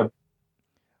 Definitely, you should.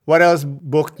 What else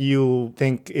book you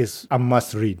think is a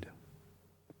must read?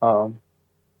 I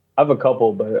have a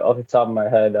couple, but off the top of my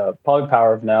head, probably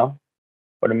Power of Now.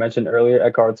 What I mentioned earlier,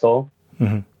 Eckhart Tolle.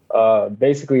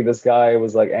 Basically, this guy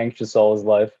was like anxious all his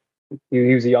life.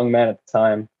 He was a young man at the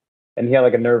time, and he had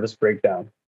like a nervous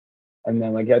breakdown. And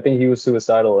then like I think he was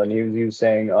suicidal, and he was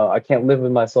saying, "I can't live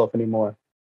with myself anymore."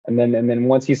 And then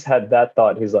once he's had that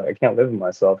thought, he's like, "I can't live with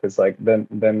myself." It's like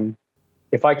then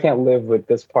if I can't live with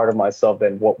this part of myself,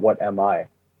 then what am I?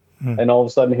 And all of a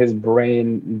sudden, his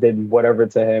brain did whatever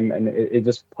to him, and it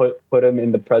just put him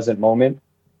in the present moment,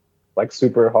 like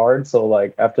super hard. So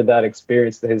like after that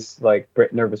experience, his like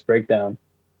nervous breakdown,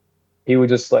 he was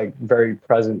just like very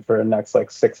present for the next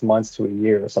like 6 months to a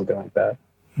year or something like that.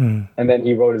 And then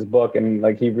he wrote his book, and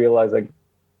like he realized like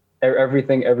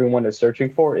everything everyone is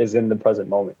searching for is in the present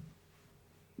moment.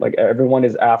 Like everyone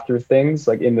is after things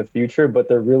like in the future, but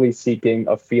they're really seeking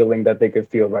a feeling that they could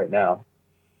feel right now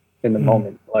in the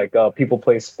moment. Like people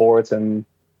play sports and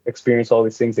experience all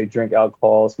these things. They drink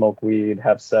alcohol, smoke weed,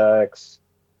 have sex.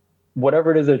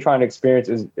 Whatever it is they're trying to experience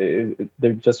is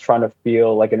they're just trying to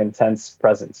feel like an intense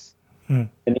presence. And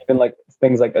even like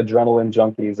things like adrenaline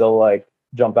junkies, they'll like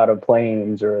jump out of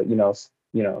planes or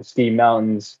ski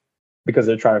mountains because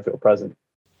they're trying to feel present.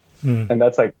 And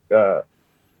that's like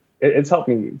it's helped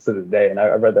me to this day. And I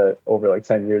read that over like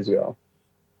 10 years ago.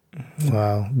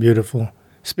 Wow, beautiful.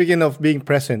 Speaking of being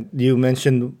present, you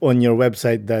mentioned on your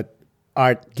website that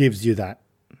art gives you that.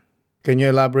 Can you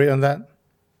elaborate on that?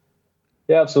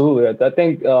 Yeah, absolutely. I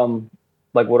think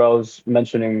like what I was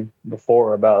mentioning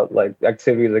before about like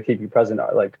activities that keep you present,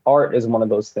 like art is one of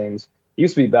those things. It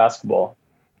used to be basketball.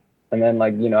 And then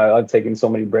like, I've taken so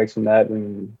many breaks from that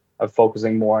and I'm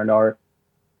focusing more on art.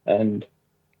 And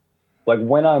like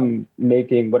when I'm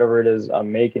making whatever it is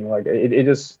I'm making, like it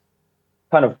just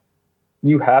kind of,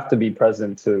 you have to be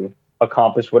present to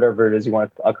accomplish whatever it is you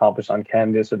want to accomplish on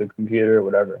canvas or the computer or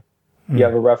whatever. You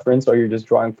have a reference, or you're just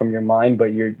drawing from your mind,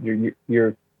 but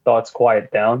your thoughts quiet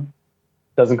down,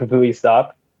 doesn't completely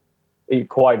stop. It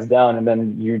quiets down, and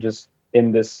then you're just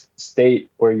in this state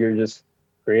where you're just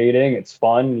creating. It's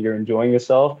fun. You're enjoying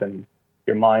yourself, and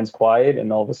your mind's quiet.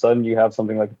 And all of a sudden, you have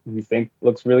something like you think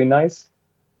looks really nice.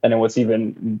 And then what's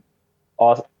even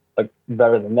awesome, like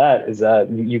better than that, is that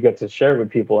you get to share it with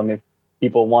people, and if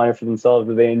people want it for themselves,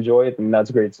 if they enjoy it, then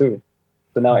that's great too.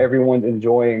 So now everyone's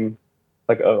enjoying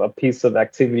like a piece of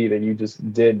activity that you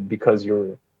just did because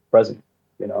you're present,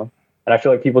 And I feel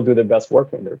like people do their best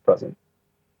work when they're present.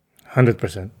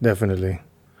 100%, definitely.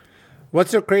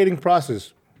 What's your creating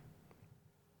process?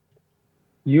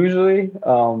 Usually,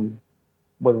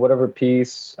 with whatever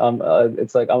piece,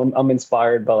 it's like I'm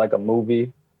inspired by like a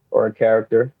movie or a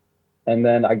character, and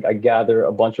then I gather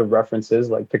a bunch of references,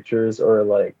 like pictures or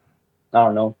like, I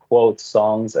don't know, quotes,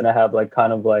 songs, and I have like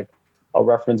kind of like a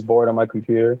reference board on my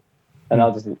computer. And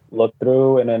I'll just look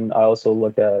through, and then I also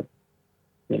look at,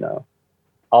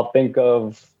 I'll think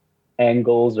of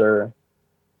angles or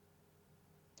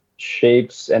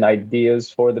shapes and ideas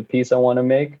for the piece I want to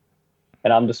make.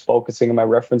 And I'm just focusing on my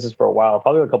references for a while,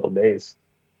 probably a couple of days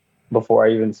before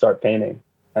I even start painting.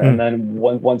 And then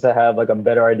once I have like a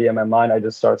better idea in my mind, I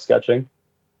just start sketching.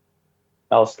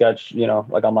 I'll sketch,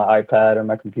 like on my iPad or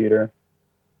my computer.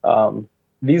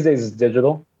 These days it's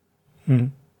digital.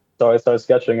 So I started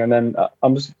sketching, and then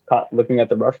I'm just looking at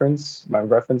my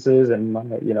references, and my,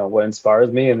 what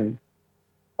inspires me, and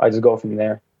I just go from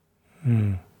there.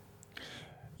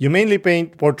 You mainly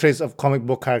paint portraits of comic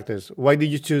book characters. Why did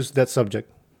you choose that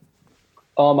subject?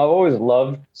 I've always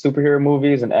loved superhero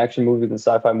movies and action movies and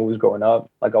sci-fi movies growing up.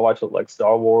 Like I watched like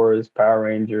Star Wars, Power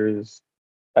Rangers,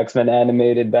 X-Men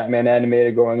animated, Batman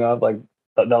animated growing up. Like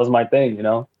that was my thing,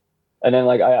 And then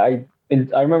like I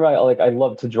remember I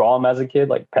loved to draw them as a kid,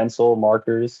 like pencil,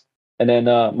 markers. And then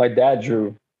my dad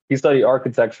drew. He studied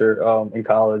architecture in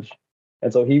college.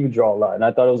 And so he would draw a lot. And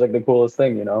I thought it was like the coolest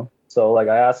thing, So like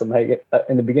I asked him, hey,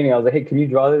 in the beginning, I was like, hey, can you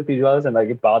draw this? Can you draw this? And like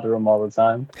it bothered him all the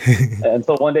time. And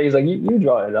so one day he's like, you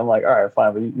draw it. I'm like, all right,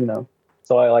 fine. But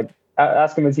so I like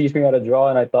asked him to teach me how to draw.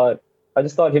 And I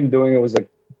just thought him doing it was like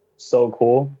so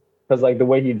cool. Because like the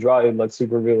way he draw it looked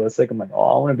super realistic. I'm like, oh,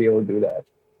 I want to be able to do that.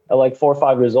 At like 4 or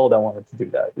 5 years old, I wanted to do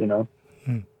that,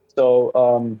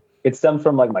 So it stemmed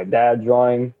from like my dad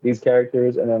drawing these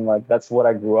characters, and then like that's what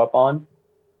I grew up on.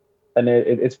 And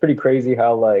it's pretty crazy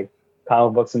how like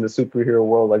comic books in the superhero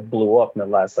world like blew up in the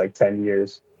last like 10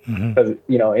 years. Because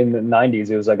in the 90s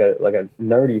it was like a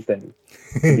nerdy thing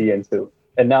to be into,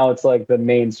 and now it's like the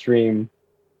mainstream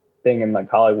thing in like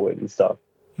Hollywood and stuff.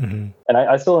 And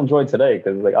I still enjoy today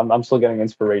because like I'm still getting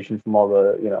inspiration from all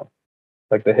the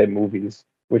like the hit movies,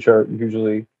 which are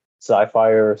usually sci-fi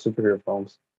or superhero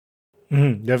films.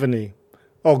 Definitely.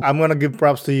 Oh, I'm gonna give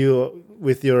props to you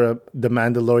with your The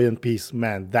Mandalorian piece,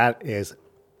 man. That is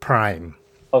prime.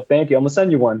 Oh, thank you. I'm gonna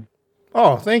send you one.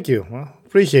 Oh, thank you. Well,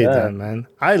 appreciate that, man.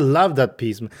 I love that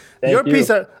piece. Thank you.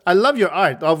 Piece, I love your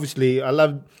art. Obviously,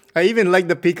 I even like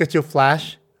the Pikachu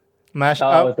Flash mashed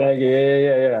up. Oh, thank you.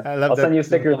 Yeah. I'll send you a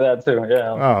sticker of that too.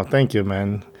 Yeah. Oh, thank you,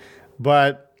 man.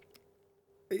 But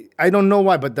I don't know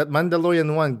why, but that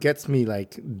Mandalorian one gets me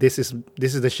like this is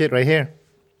the shit right here.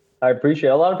 I appreciate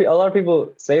it. A lot of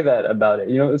people say that about it.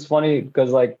 It's funny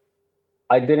because like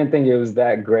I didn't think it was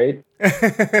that great.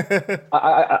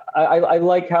 I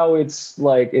like how it's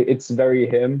like it's very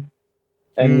him,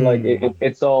 and like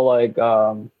it's all like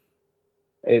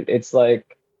it's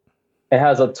like it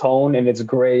has a tone and it's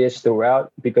grayish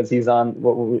throughout because he's on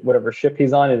whatever ship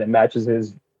he's on and it matches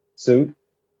his suit,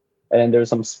 and there's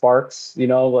some sparks.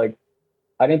 Like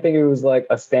I didn't think it was like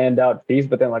a standout piece,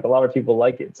 but then like a lot of people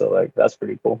like it, so like that's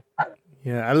pretty cool.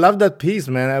 Yeah, I love that piece,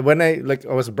 man. When I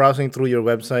was browsing through your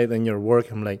website and your work,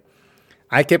 I'm like,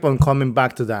 I kept on coming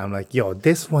back to that. I'm like, yo,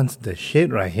 this one's the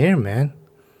shit right here, man.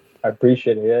 I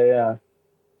appreciate it. Yeah.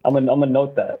 I'm gonna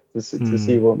note that to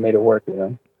see what made it work.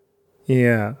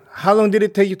 Yeah. How long did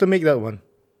it take you to make that one?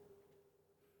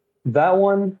 That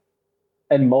one,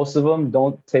 and most of them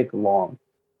don't take long,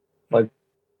 like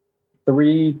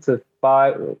 3 to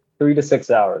 6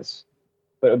 hours,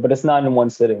 but it's not in one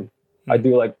sitting. I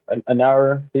do like an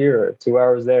hour here, 2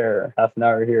 hours there, half an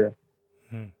hour here,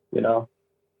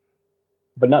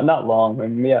 but not long. I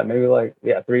mean, maybe like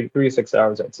 3 to 6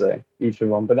 hours, I'd say each of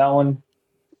them. But that one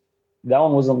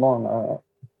wasn't long.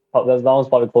 That was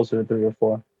probably closer to 3 or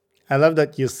 4. I love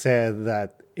that you said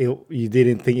that you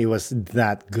didn't think it was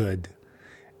that good.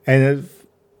 And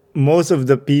most of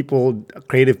the people,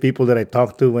 creative people that I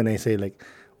talk to, when I say like,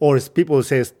 or people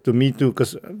says to me too,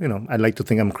 because I like to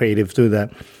think I'm creative too.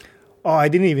 That I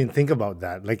didn't even think about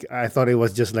that. Like I thought it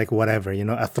was just like whatever,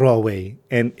 a throwaway,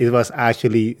 and it was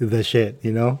actually the shit.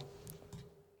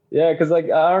 Yeah, because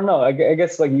like I don't know, I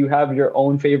guess like you have your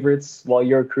own favorites while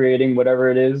you're creating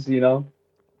whatever it is,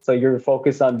 So you're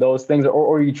focused on those things,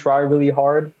 or you try really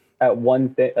hard at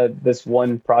this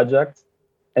one project,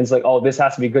 and it's like, oh, this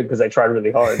has to be good because I tried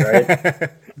really hard,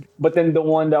 right? But then the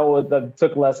one that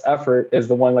took less effort is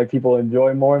the one like people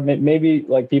enjoy more. Maybe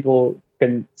like people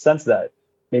can sense that.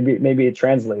 Maybe it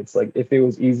translates. Like if it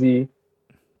was easy,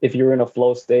 if you're in a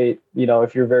flow state,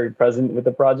 if you're very present with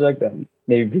the project, then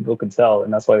maybe people could tell,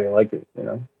 and that's why they like it.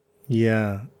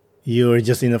 Yeah, you were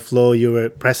just in a flow. You were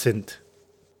present.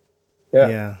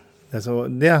 Yeah, that's all.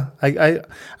 Yeah,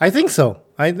 I think so.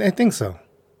 I think so.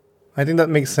 I think that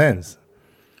makes sense.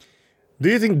 Do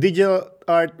you think digital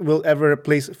art will ever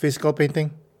replace physical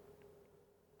painting?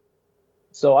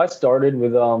 So I started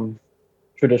with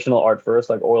traditional art first,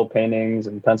 like oil paintings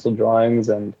and pencil drawings,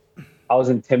 and I was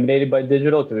intimidated by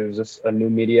digital because it was just a new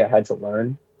media I had to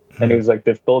learn, and it was like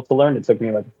difficult to learn. It took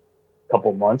me like a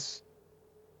couple months,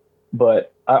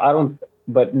 but I don't.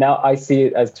 But now I see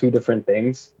it as two different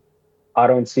things. I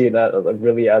don't see that like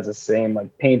really as the same,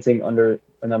 like painting under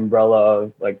an umbrella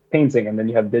of like painting, and then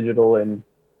you have digital and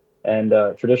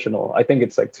traditional. I think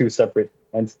it's like two separate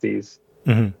entities.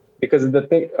 Because the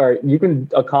thing, or you can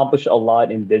accomplish a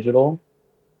lot in digital.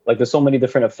 Like there's so many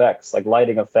different effects, like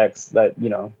lighting effects that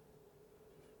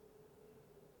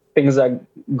things that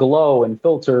glow and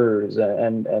filters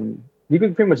and you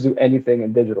can pretty much do anything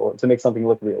in digital to make something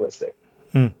look realistic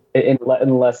in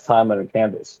less time on a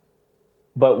canvas.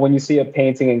 But when you see a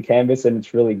painting in canvas and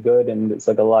it's really good and it's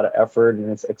like a lot of effort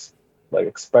and it's like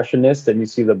expressionist, and you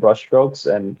see the brush strokes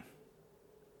and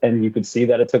you could see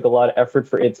that it took a lot of effort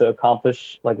for it to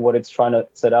accomplish like what it's trying to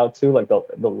set out to, like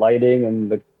the lighting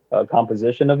and the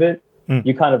composition of it.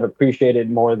 You kind of appreciate it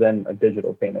more than a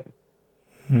digital painting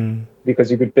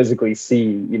because you could physically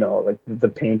see, like the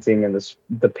painting and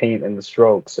the paint and the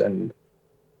strokes and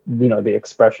the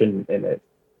expression in it.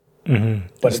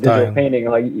 But a digital painting,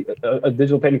 like a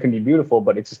digital painting, can be beautiful,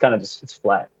 but it's just kind of it's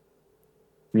flat.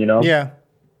 Yeah,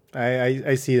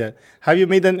 I see that. Have you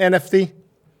made an NFT?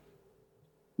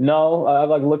 No, I've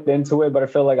like looked into it, but I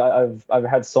feel like I've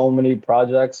had so many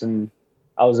projects, and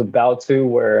I was about to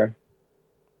where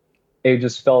it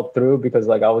just fell through because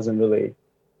like I wasn't really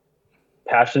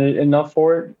passionate enough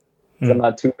for it. I'm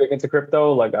not too big into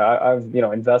crypto. Like I've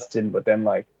invested, but then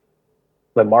like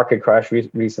the market crash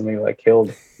recently like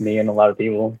killed me and a lot of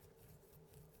people.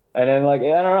 And then like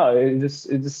I don't know, it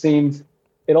just seemed.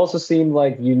 It also seemed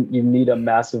like you need a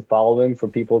massive following for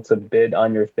people to bid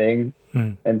on your thing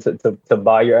and to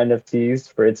buy your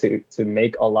NFTs for it to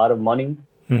make a lot of money.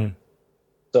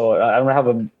 So I don't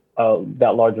have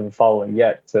that large of a following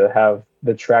yet to have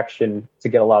the traction to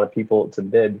get a lot of people to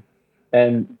bid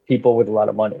and people with a lot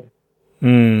of money.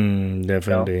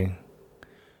 Definitely.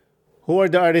 Who are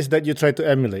the artists that you try to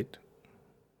emulate?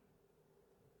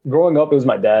 Growing up, it was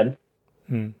my dad.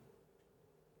 And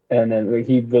then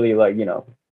he really like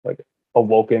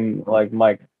awoken like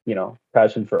my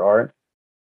passion for art.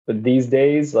 But these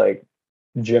days, like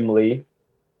Jim Lee,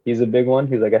 he's a big one.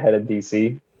 He's like ahead of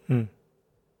DC. Jim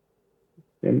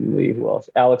Lee, who else?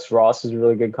 Alex Ross is a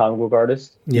really good comic book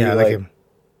artist. Yeah, I like him.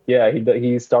 Yeah,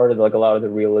 he started like a lot of the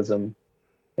realism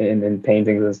in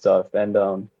paintings and stuff. And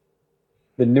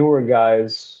the newer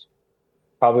guys,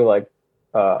 probably like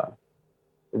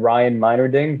Ryan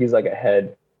Meinerding. He's like a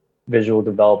head visual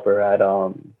developer at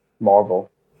Marvel.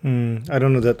 I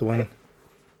don't know that one.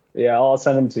 Yeah, I'll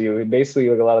send them to you. Basically,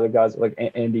 like a lot of the guys, like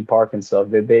Andy Park and stuff,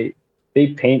 they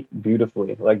paint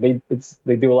beautifully. Like they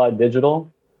do a lot of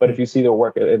digital, but if you see their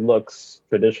work, it looks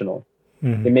traditional.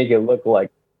 They make it look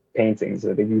like paintings.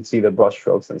 I think you see the brush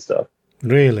strokes and stuff.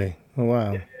 Really? Oh,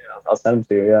 wow. Yeah, I'll send them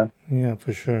to you. Yeah. Yeah,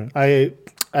 for sure.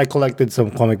 I collected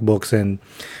some comic books and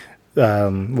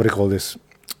what do you call this?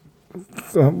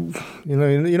 You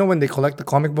know when they collect the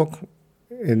comic book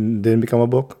and then become a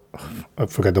book. I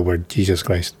forgot the word. Jesus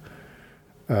Christ.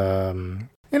 When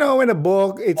a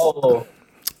book it's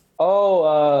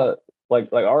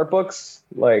like art books,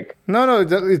 like no,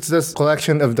 it's this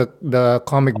collection of the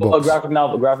comic books. Graphic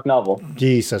novel.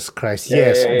 Jesus Christ!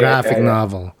 Yes, graphic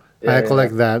novel. I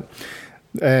collect that,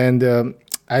 and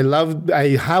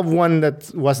I have one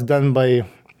that was done by.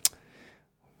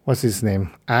 What's his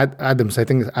name? Adams. I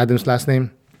think it's Adams' last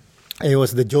name. It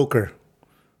was the Joker.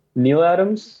 Neil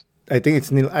Adams? I think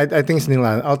it's Neil. I think it's Neil.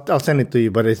 I'll send it to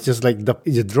you. But it's just like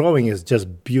the drawing is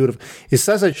just beautiful. It's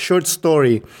such a short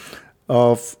story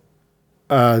of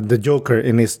the Joker,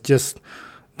 and it's just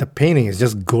the painting is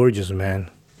just gorgeous, man.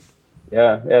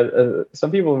 Yeah, yeah.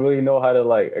 Some people really know how to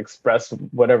like express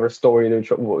whatever story they're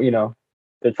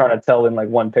trying to tell in like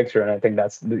one picture, and I think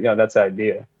that's the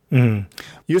idea. Mm.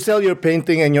 You sell your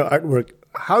painting and your artwork.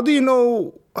 How do you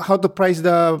know how to price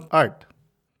the art?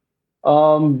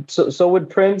 So with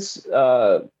prints,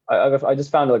 I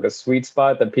just found like a sweet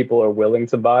spot that people are willing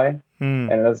to buy,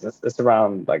 Mm. and it's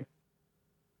around like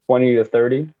 20 to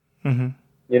 30,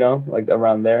 Mm-hmm. like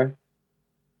around there.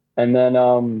 And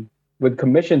then with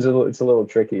commissions, it's a little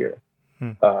trickier.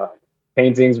 Mm.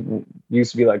 Paintings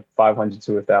used to be like 500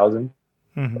 to 1,000,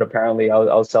 Mm-hmm. but apparently I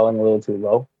was selling a little too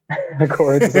low,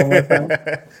 according to some of my friends.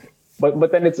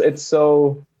 But then it's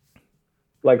so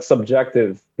like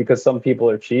subjective because some people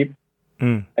are cheap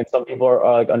Mm. and some people are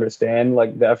like understand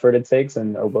like the effort it takes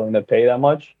and are willing to pay that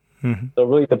much. Mm-hmm. So it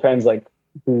really depends like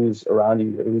who's around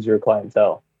you, who's your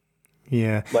clientele.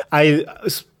 Yeah, But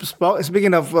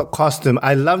speaking of costume,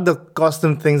 I love the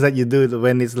costume things that you do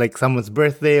when it's like someone's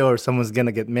birthday or someone's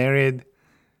gonna get married.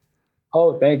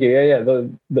 oh, thank you. Yeah, yeah.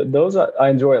 Those I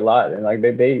enjoy a lot, and like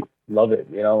they love it.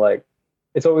 Like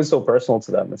it's always so personal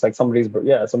to them. It's like somebody's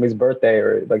birthday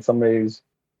or like somebody's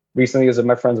recently it was at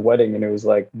my friend's wedding, and it was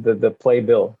like the play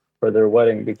bill for their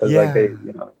wedding because like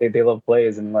Yeah. they love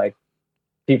plays and like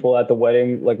people at the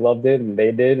wedding like loved it and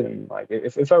they did and like it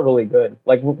felt really good.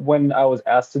 Like when I was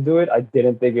asked to do it, I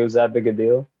didn't think it was that big a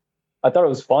deal. I thought it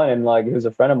was fun and like he was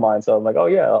a friend of mine, so I'm like, oh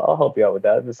yeah, I'll help you out with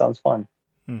that. This sounds fun.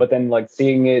 Hmm. But then like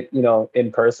seeing it,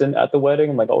 in person at the wedding,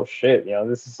 I'm like, oh shit,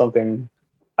 this is something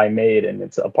I made and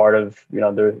it's a part of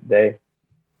their day.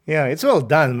 Yeah, it's well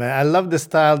done, man. I love the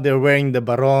style they're wearing, the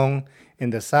barong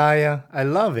and the saya. I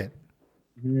love it.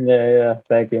 Yeah, yeah.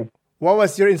 Thank you. What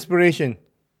was your inspiration?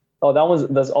 Oh,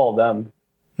 that's all them.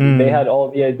 They Hmm. had all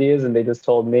the ideas and they just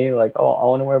told me like, oh, I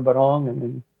want to wear barong and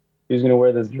then he was gonna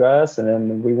wear this dress and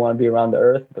then we want to be around the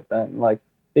earth. But then like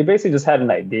they basically just had an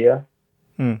idea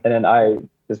Hmm. and then I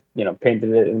just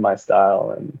painted it in my style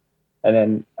and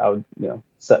then I would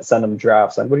send them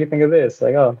drafts like, what do you think of this?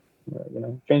 Like, oh,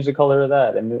 change the color of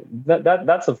that. And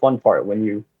that's the fun part when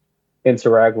you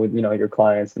interact with your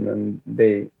clients and then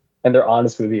they're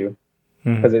honest with you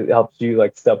Hmm. because it helps you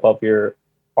like step up your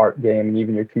art game and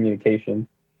even your communication.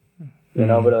 But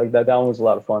like that one was a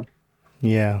lot of fun.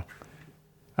 Yeah.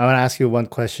 I want to ask you one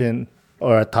question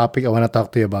or a topic I want to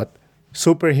talk to you about.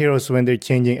 Superheroes when they're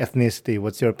changing ethnicity.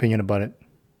 What's your opinion about it?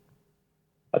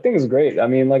 I think it's great. I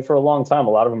mean, like for a long time, a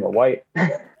lot of them are white.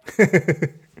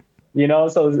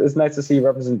 So it's nice to see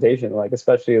representation, like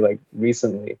especially like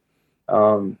recently.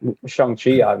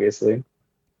 Shang-Chi, obviously,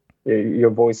 your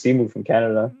boy Simu from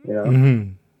Canada. Hmm.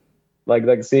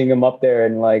 Like seeing him up there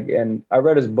and I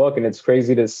read his book and it's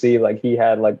crazy to see like he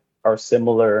had like our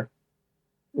similar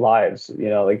lives.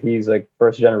 Like he's like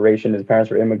first generation. His parents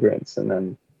were immigrants, and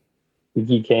then he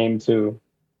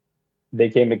they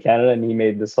came to Canada and he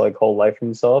made this like whole life for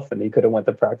himself, and he could have went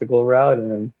the practical route,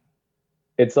 and then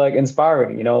it's like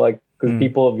inspiring, like because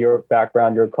people of your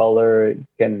background, your color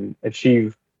can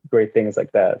achieve great things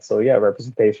like that. So yeah,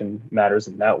 representation matters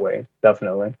in that way,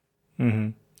 definitely. Hmm.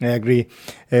 I agree.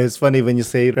 It's funny when you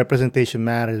say representation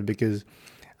matters because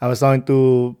I was talking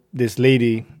to this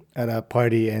lady at a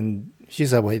party and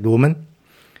she's a white woman.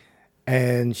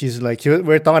 And she's like,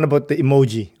 we're talking about the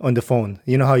emoji on the phone.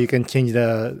 You know how you can change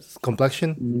the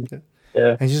complexion?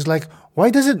 Yeah. And she's like,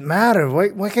 why does it matter?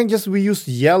 Why can't just we use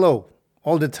yellow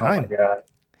all the Oh my time? god.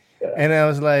 Yeah. And I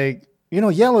was like,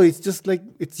 yellow, it's just like,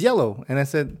 it's yellow. And I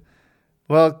said,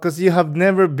 well, because you have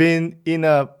never been in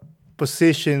a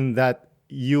position that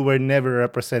you were never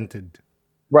represented.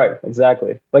 Right.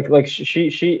 Exactly. Like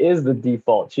she is the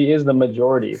default. She is the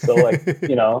majority. So like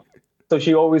so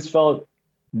she always felt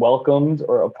welcomed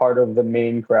or a part of the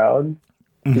main crowd.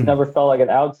 She's never felt like an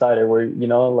outsider where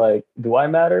like, do I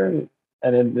matter?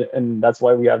 And that's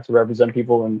why we have to represent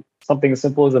people in something as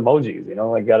simple as emojis.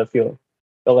 Like gotta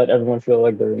let everyone feel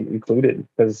like they're included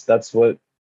because that's what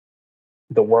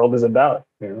the world is about.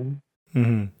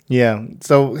 Hmm. Yeah.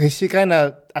 So she kind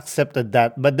of accepted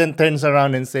that, but then turns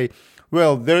around and say,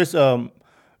 well, there's an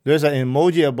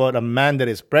emoji about a man that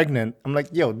is pregnant. I'm like,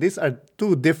 yo, these are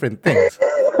two different things.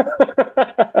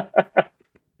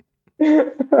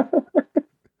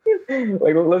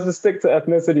 Like let's just stick to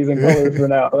ethnicities and colors for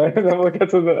now. And then we'll get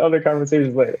to the other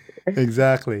conversations later.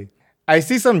 Exactly. I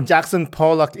see some Jackson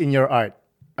Pollock in your art.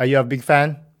 Are you a big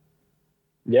fan?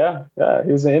 Yeah,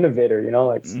 he was an innovator,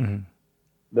 like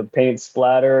the paint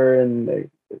splatter and the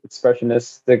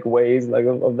expressionistic ways like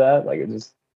of that. Like it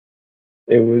just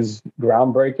it was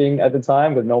groundbreaking at the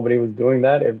time, but nobody was doing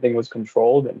that. Everything was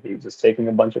controlled, and he was just taking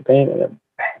a bunch of paint and then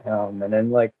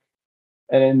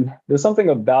and then there's something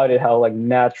about it how like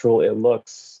natural it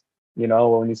looks,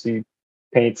 when you see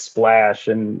paint splash,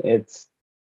 and it's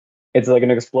like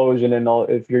an explosion, and all.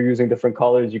 If you're using different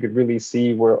colors, you could really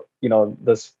see where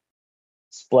the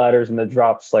splatters and the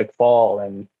drops like fall.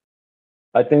 And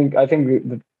I think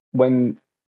when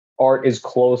art is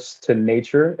close to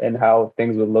nature and how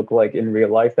things would look like in real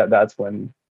life, that's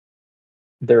when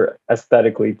they're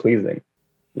aesthetically pleasing.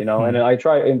 And I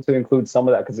try to include some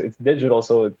of that because it's digital,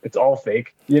 so it's all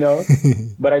fake,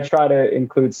 but I try to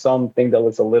include something that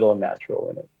looks a little natural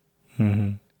in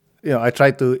it. I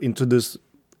try to introduce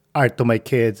art to my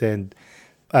kids, and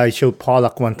I showed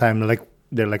Pollock one time.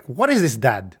 They're like, "What is this,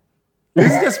 Dad?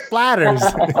 It's just splatters."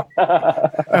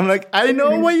 I'm like, "I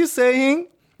know what you're saying,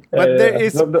 but there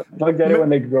is they'll get it when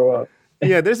they grow up."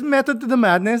 Yeah, there's method to the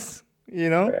madness,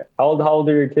 Okay. How old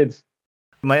are your kids?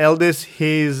 My eldest,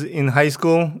 he's in high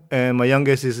school, and my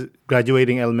youngest is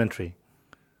graduating elementary.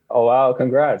 Oh wow!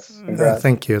 Congrats!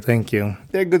 Thank you.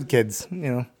 They're good kids,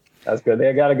 That's good.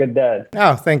 They got a good dad.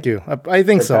 Oh, thank you. I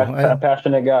think so.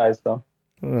 Passionate guys, though.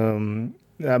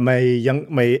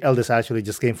 My eldest actually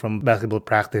just came from basketball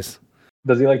practice.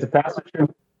 Does he like to pass or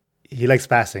shoot? He likes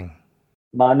passing.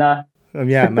 Mana.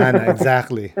 Yeah, mana,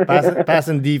 exactly. Pass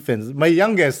and defense. My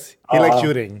youngest, he likes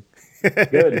shooting.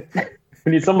 Good.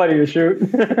 We need somebody to shoot.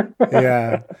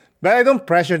 Yeah, but I don't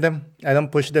pressure them. I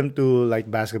don't push them to like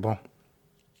basketball.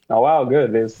 Oh wow,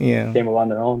 good. They just came on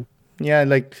their own. Yeah,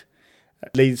 like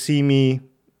they see me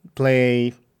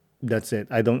play. That's it.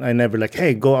 I never like,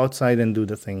 hey, go outside and do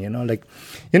the thing. I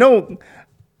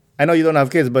know you don't have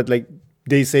kids, but like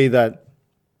they say that,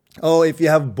 oh, if you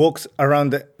have books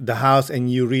around the house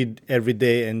and you read every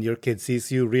day and your kid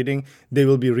sees you reading, they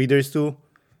will be readers too.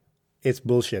 It's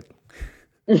bullshit.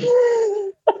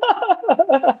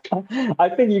 I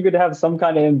think you could have some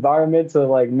kind of environment to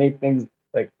like make things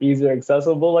like easier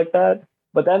accessible like that.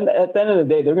 But then at the end of the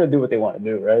day, they're going to do what they want to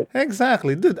do, right?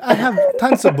 Exactly. Dude, I have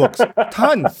tons of books.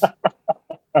 Tons.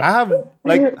 I have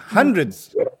like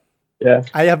hundreds. Yeah.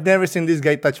 I have never seen this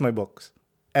guy touch my books.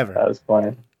 Ever. That was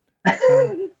funny.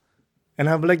 And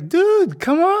I'm like, dude,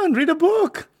 come on, read a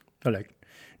book. They're like,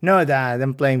 no, Dad,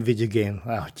 I'm playing video game.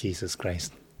 Oh, Jesus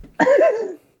Christ.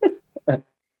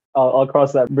 I'll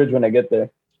cross that bridge when I get there.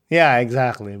 Yeah,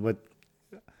 exactly. But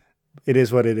it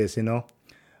is what it is,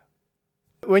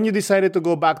 When you decided to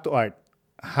go back to art,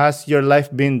 has your life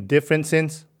been different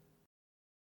since?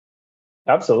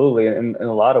 Absolutely, in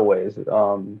a lot of ways.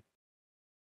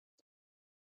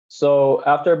 So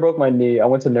after I broke my knee, I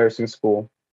went to nursing school,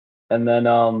 and then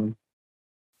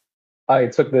I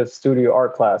took this studio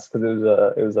art class because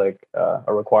it was like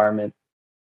a requirement,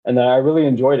 and then I really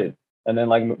enjoyed it. And then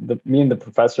like me and the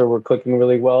professor were clicking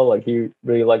really well. Like he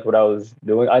really liked what I was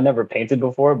doing. I never painted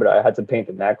before, but I had to paint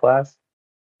in that class.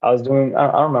 I was doing,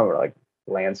 I don't remember, like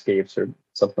landscapes or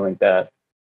something like that.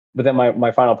 But then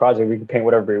my final project, we could paint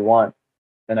whatever we want.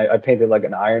 And I painted like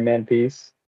an Iron Man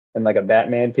piece and like a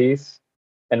Batman piece.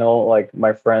 And all like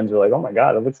my friends were like, "Oh my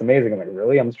God, it looks amazing." I'm like,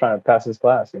 "Really? I'm just trying to pass this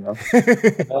class, and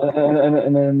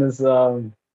then this,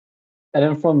 and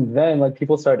then from then, like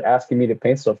people started asking me to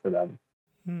paint stuff for them.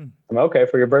 I'm like, "Okay,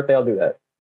 for your birthday, I'll do that."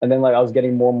 And then like I was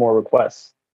getting more and more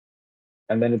requests.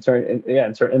 And then it turned, and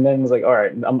then it was like, all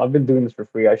right, I've been doing this for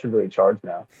free. I should really charge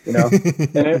now, and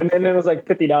then it was like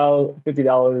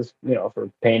 $50, for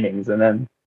paintings. And then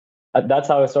that's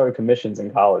how I started commissions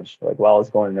in college, like while I was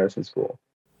going to nursing school.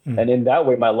 And in that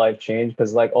way, my life changed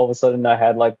because like all of a sudden I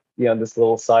had like, this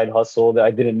little side hustle that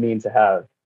I didn't mean to have.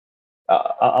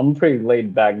 I'm a pretty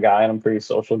laid back guy and I'm a pretty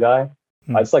social guy.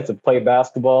 I just like to play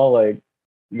basketball. Like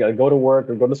you got to go to work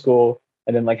or go to school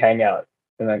and then like hang out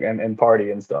and like, and party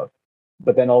and stuff.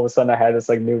 But then all of a sudden I had this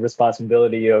like new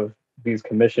responsibility of these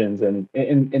commissions, and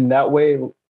in that way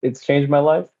it's changed my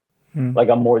life. Like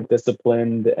I'm more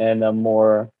disciplined and I'm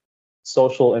more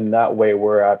social in that way,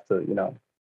 where I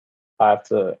have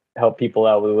to help people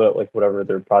out with like whatever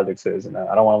their projects is, and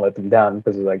I don't want to let them down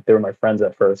because like they were my friends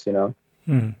at first,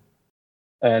 And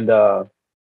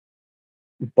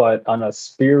but on a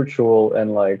spiritual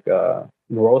and like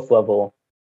growth level,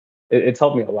 it's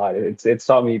helped me a lot. It's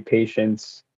taught me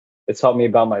patience. It's taught me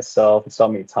about myself. It's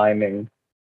taught me timing.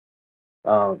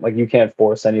 Like you can't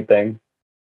force anything.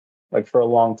 Like for a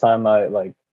long time, I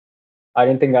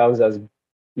didn't think I was as,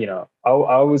 I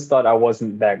always thought I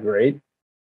wasn't that great.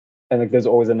 And like there's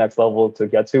always a next level to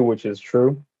get to, which is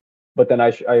true. But then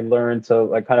I learned to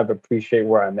like kind of appreciate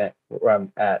where I'm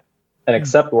at, and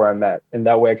accept where I'm at. And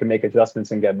that way I can make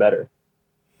adjustments and get better.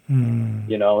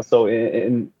 So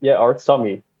art's taught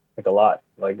me like a lot,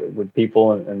 like with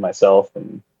people and myself,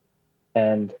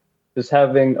 and just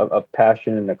having a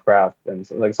passion in the craft and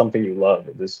like something you love.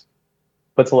 It just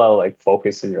puts a lot of like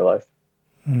focus in your life.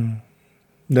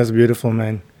 That's beautiful,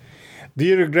 man. Do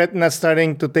you regret not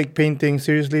starting to take painting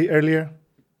seriously earlier?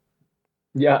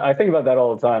 Yeah, I think about that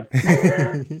all the time.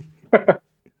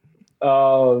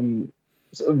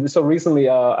 So recently,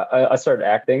 I started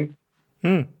acting.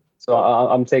 Hmm. So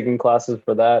I'm taking classes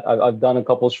for that. I've done a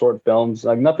couple short films,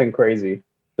 like nothing crazy,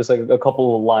 just like a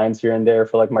couple of lines here and there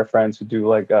for like my friends who do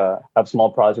like have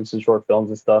small projects and short films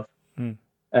and stuff. Hmm.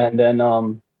 And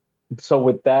then so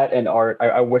with that and art,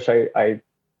 I wish I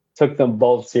took them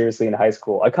both seriously in high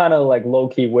school. I kind of like low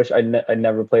key wish I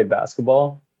never played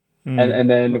basketball, Hmm. and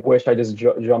then wish I just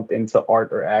jumped into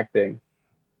art or acting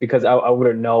because I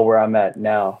wouldn't know where I'm at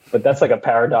now. But that's like a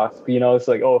paradox, you know. It's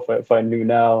like, oh, if I knew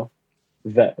now,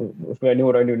 then if I knew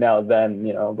what I knew now, then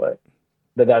you know. But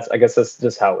that's I guess that's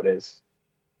just how it is.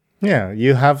 Yeah,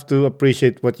 you have to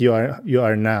appreciate what you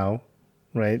are now,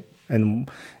 right?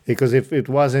 And because if it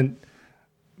wasn't,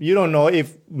 you don't know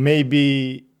if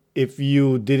maybe if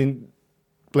you didn't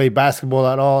play basketball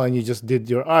at all and you just did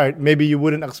your art, maybe you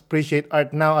wouldn't appreciate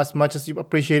art now as much as you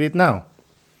appreciate it now.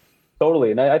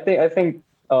 Totally, and I think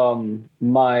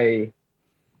my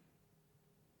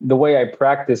the way I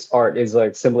practice art is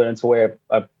like similar to the way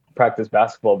I practiced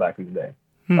basketball back in the day.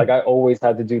 Like I always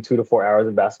had to do 2 to 4 hours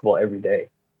of basketball every day.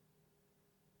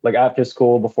 Like after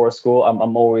school, before school,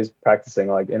 I'm always practicing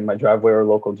like in my driveway or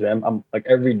local gym. I'm like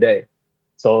every day.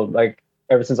 So like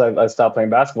ever since I stopped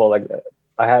playing basketball, like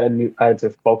I had to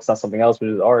focus on something else, which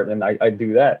is art, and I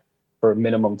do that for a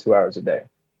minimum 2 hours a day.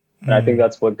 And I think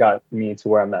that's what got me to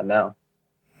where I'm at now.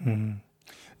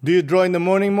 Do you draw in the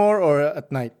morning more or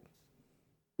at night?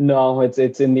 No,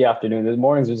 it's in the afternoon. The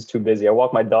mornings are just too busy. I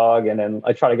walk my dog and then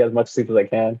I try to get as much sleep as I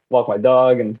can. Walk my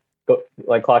dog and go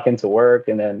like clock into work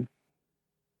and then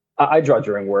I draw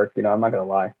during work, you know, I'm not gonna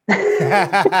lie.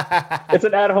 It's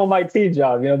an at-home IT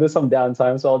job, you know, there's some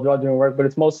downtime, so I'll draw during work, but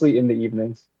it's mostly in the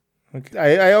evenings.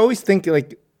 Okay. I always think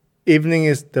like evening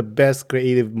is the best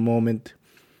creative moment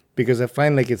because I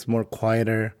find like it's more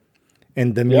quieter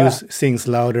and the Yeah. muse sings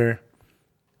louder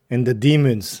and the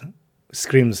demons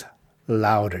screams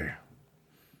louder.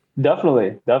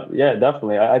 Definitely. Yeah,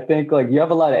 definitely. I think like you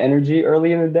have a lot of energy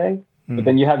early in the day, but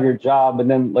then you have your job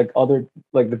and then like other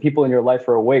like the people in your life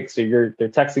are awake. So they're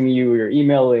texting you, you're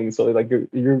emailing. So like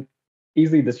you're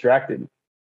easily distracted.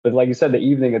 But like you said, the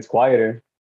evening it's quieter,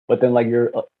 but then like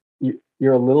you're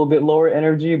a little bit lower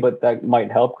energy, but that might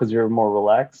help because you're more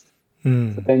relaxed.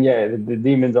 But then yeah, the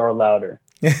demons are louder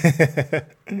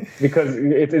because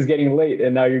it is getting late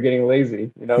and now you're getting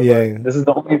lazy, you know. Yeah. But this is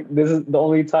the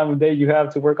only time of day you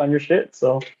have to work on your shit,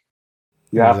 so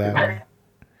you have to. Exactly.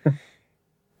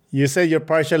 You said you're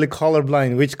partially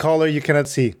colorblind. Which color you cannot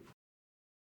see?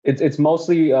 It's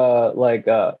mostly like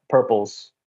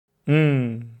purples.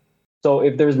 Mm. So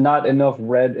if there's not enough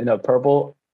red in a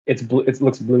purple, it's blue. It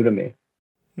looks blue to me.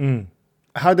 Mm.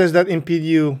 How does that impede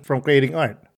you from creating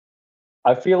art?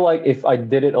 I feel like if I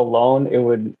did it alone, it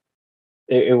would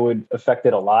affect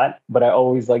it a lot. But I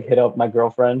always like hit up my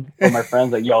girlfriend or my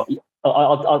friends like, yo,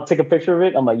 I'll take a picture of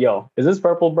it. I'm like, yo, is this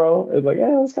purple, bro? It's like,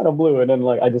 yeah, it's kind of blue. And then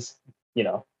like I just, you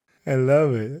know, I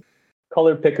love it.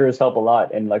 color pickers help a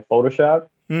lot in like Photoshop.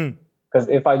 Mm. Because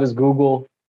if I just Google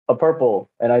a purple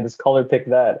and I just color pick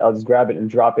that, I'll just grab it and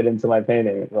drop it into my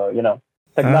painting. So, you know,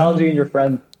 technology and your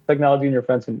friends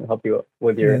can help you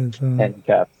with your That's,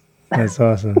 handicaps. that's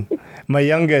awesome. My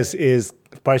youngest is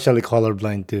partially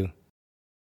colorblind too.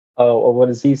 Oh, what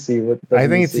does he see? What I doesn't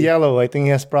think he it's see? yellow. I think he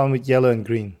has problem with yellow and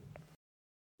green.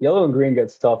 Yellow and green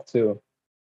gets tough too.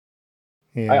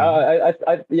 Yeah.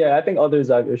 I think others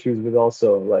have issues with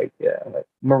also like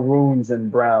maroons and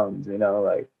browns. You know,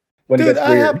 like when it Dude, gets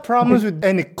I weird. have problems with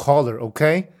any color,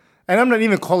 okay? And I'm not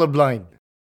even colorblind.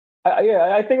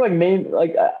 I think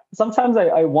like sometimes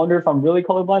I wonder if I'm really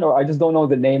colorblind or I just don't know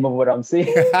the name of what I'm seeing.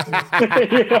 You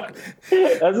know?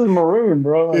 That's just maroon,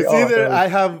 bro. Like, It's either I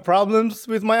have problems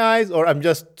with my eyes or I'm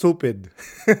just stupid.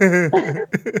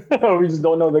 we just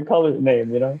don't know the color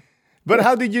name, you know. But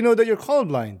how did you know that you're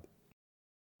colorblind?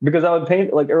 Because I would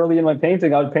paint like early in my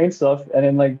painting, I would paint stuff, and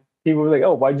then like people were like,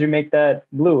 "Oh, why'd you make that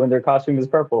blue and their costume is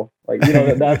purple?" Like you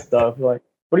know that stuff. Like,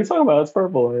 what are you talking about? That's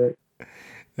purple. Like,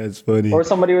 That's funny. or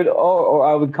somebody would, or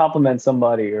I would compliment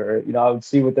somebody, or you know, I would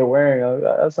see what they're wearing.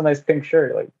 That's a nice pink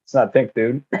shirt. Like, it's not pink,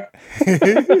 dude.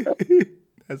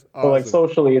 That's But like awesome.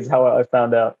 socially is how I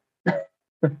found out.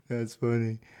 That's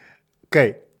funny.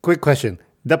 Okay, quick question.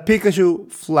 The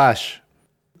Pikachu Flash.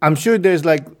 I'm sure there's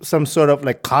like some sort of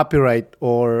like copyright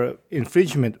or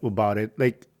infringement about it.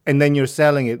 Like, and then you're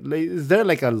selling it. Is there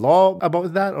like a law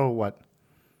about that or what?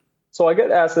 So I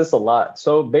get asked this a lot.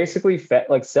 So basically,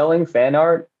 like selling fan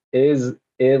art is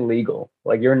illegal.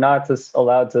 Like you're not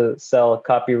allowed to sell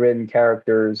copywritten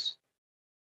characters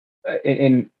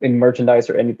in merchandise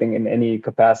or anything in any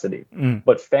capacity.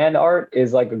 But fan art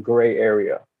is like a gray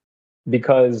area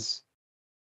because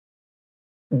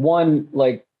one,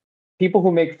 like people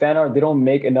who make fan art, they don't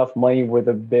make enough money with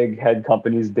the big head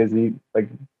companies, Disney, like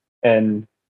and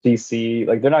DC.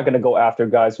 Like they're not going to go after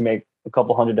guys who make a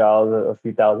couple $100 or a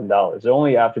few $1,000s. They're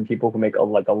only after people who make a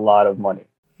lot of money.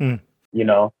 You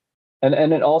know, and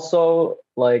then also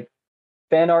like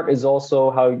fan art is also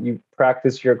how you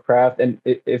practice your craft, and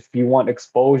if you want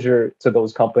exposure to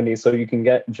those companies, so you can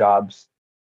get jobs,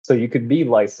 so you could be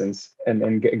licensed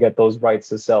and get those rights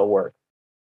to sell work.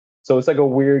 So it's like a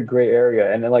weird gray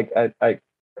area, and then like at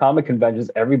comic conventions,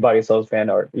 everybody sells fan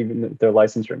art, even if they're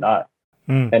licensed or not.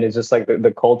 And it's just like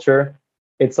the culture.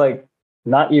 It's like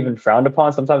not even frowned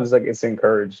upon. Sometimes it's like it's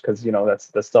encouraged because you know that's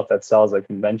the stuff that sells at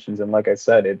conventions, and like I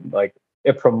said,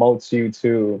 it promotes you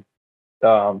to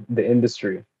the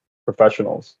industry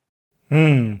professionals.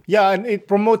 Yeah, and it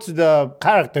promotes the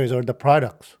characters or the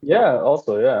products. Yeah,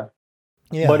 also,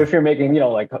 yeah. But if you're making, you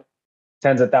know, like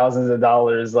tens of thousands of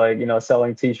dollars, like, you know,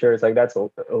 selling T-shirts, like that's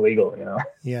illegal, you know.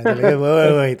 Yeah,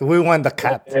 wait, we want the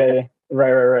cut. Yeah.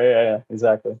 Right, yeah,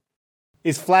 exactly.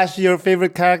 Is Flash your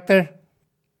favorite character?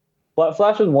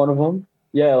 Flash is one of them.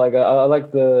 Yeah, like I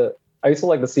used to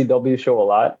like the CW show a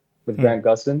lot with Grant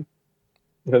Gustin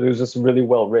because it was just really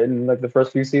well written, like the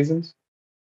first few seasons.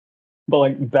 But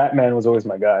like Batman was always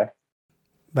my guy.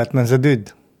 Batman's a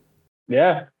dude.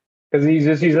 Yeah, because he's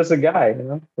just a guy, you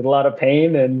know, with a lot of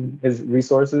pain and his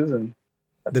resources and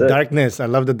the darkness. I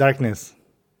love the darkness.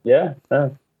 Yeah.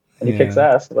 And he kicks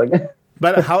ass. Like,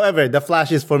 but however, the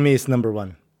Flash is for me is number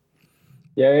one.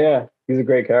 Yeah. He's a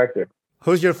great character.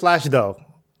 Who's your Flash though?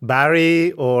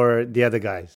 Barry or the other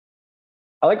guys?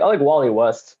 I like Wally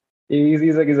West.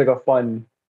 He's like a fun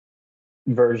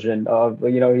version of,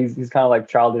 you know, he's kind of like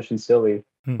childish and silly.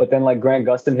 But then like Grant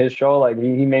Gustin, his show, like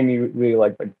he made me really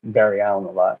like Barry Allen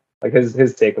a lot. Like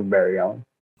his take of Barry Allen.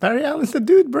 Barry Allen's the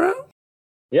dude, bro.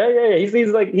 Yeah. He's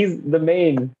the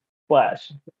main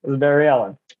Flash. It's Barry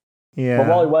Allen. Yeah. But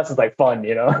Wally West is like fun,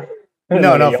 you know.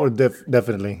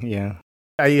 Definitely, yeah.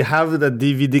 I have the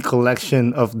DVD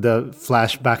collection of the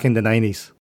Flash back in the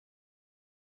 90s.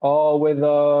 Oh, with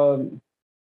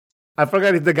I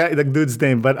forgot the dude's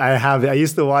name, but I have it. I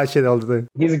used to watch it all the time.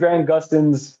 He's Grant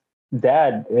Gustin's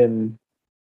dad in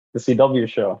the CW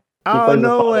show. Oh,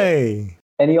 no way.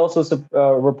 And he also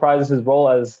reprises his role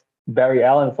as Barry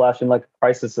Allen Flash in like a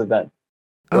Crisis Event.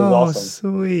 It was awesome.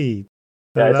 Sweet.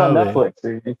 Yeah, it's on Netflix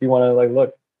if you want to like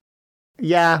look.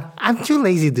 Yeah, I'm too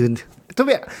lazy, dude.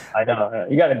 I know.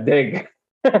 You gotta dig.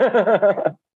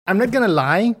 I'm not gonna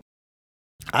lie.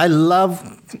 I love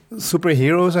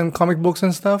superheroes and comic books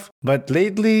and stuff, but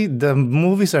lately the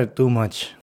movies are too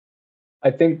much. I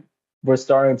think we're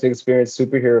starting to experience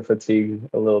superhero fatigue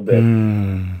a little bit.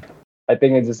 I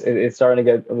think it's starting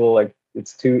to get a little like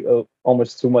it's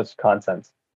almost too much content.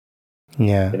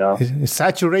 Yeah, you know, it's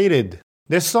saturated.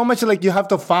 There's so much like you have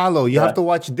to follow. You have to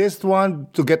watch this one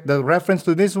to get the reference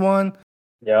to this one.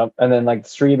 Yeah, and then like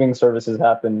streaming services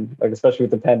happen, like especially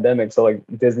with the pandemic. So like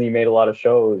Disney made a lot of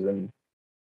shows, and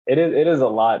it is a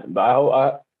lot.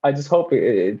 But I just hope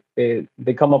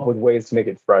they come up with ways to make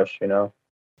it fresh. You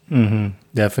know.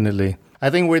 Definitely.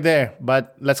 I think we're there,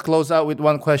 but let's close out with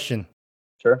one question.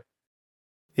 Sure.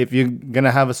 If you're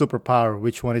gonna have a superpower,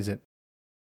 which one is it?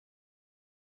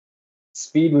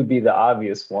 Speed would be the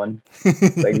obvious one.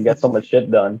 They can get so much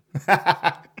shit done.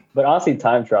 But honestly,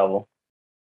 time travel.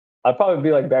 I'd probably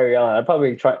be like Barry Allen. I'd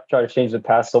probably try to change the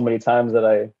past so many times that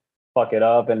I fuck it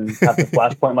up and have to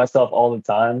flashpoint myself all the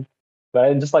time. But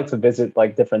I'd just like to visit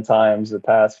like different times, the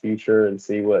past, future, and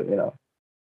see what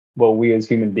we as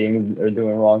human beings are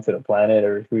doing wrong to the planet,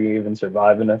 or if we even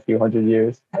survive in a few hundred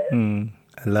years. I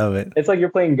love it. It's like you're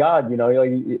playing God, you know.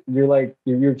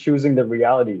 You're choosing the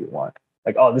reality you want.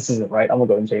 Like, oh, this isn't right. I'm gonna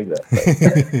go and change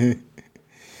that.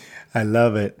 I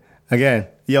love it. Again,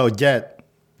 Jet,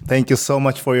 thank you so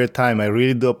much for your time. I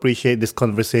really do appreciate this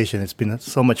conversation. It's been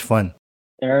so much fun.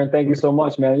 Aaron, thank you so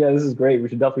much, man. Yeah, this is great. We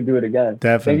should definitely do it again.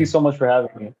 Definitely. Thank you so much for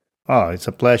having me. Oh, it's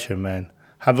a pleasure, man.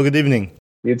 Have a good evening.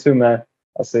 You too, man.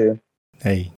 I'll see you.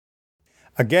 Hey.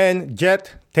 Again,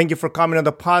 Jet, thank you for coming on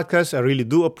the podcast. I really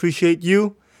do appreciate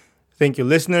you. Thank you,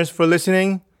 listeners, for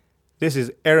listening. This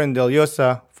is Aaron Del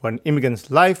Llosa for An Immigrant's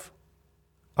Life.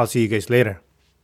 I'll see you guys later.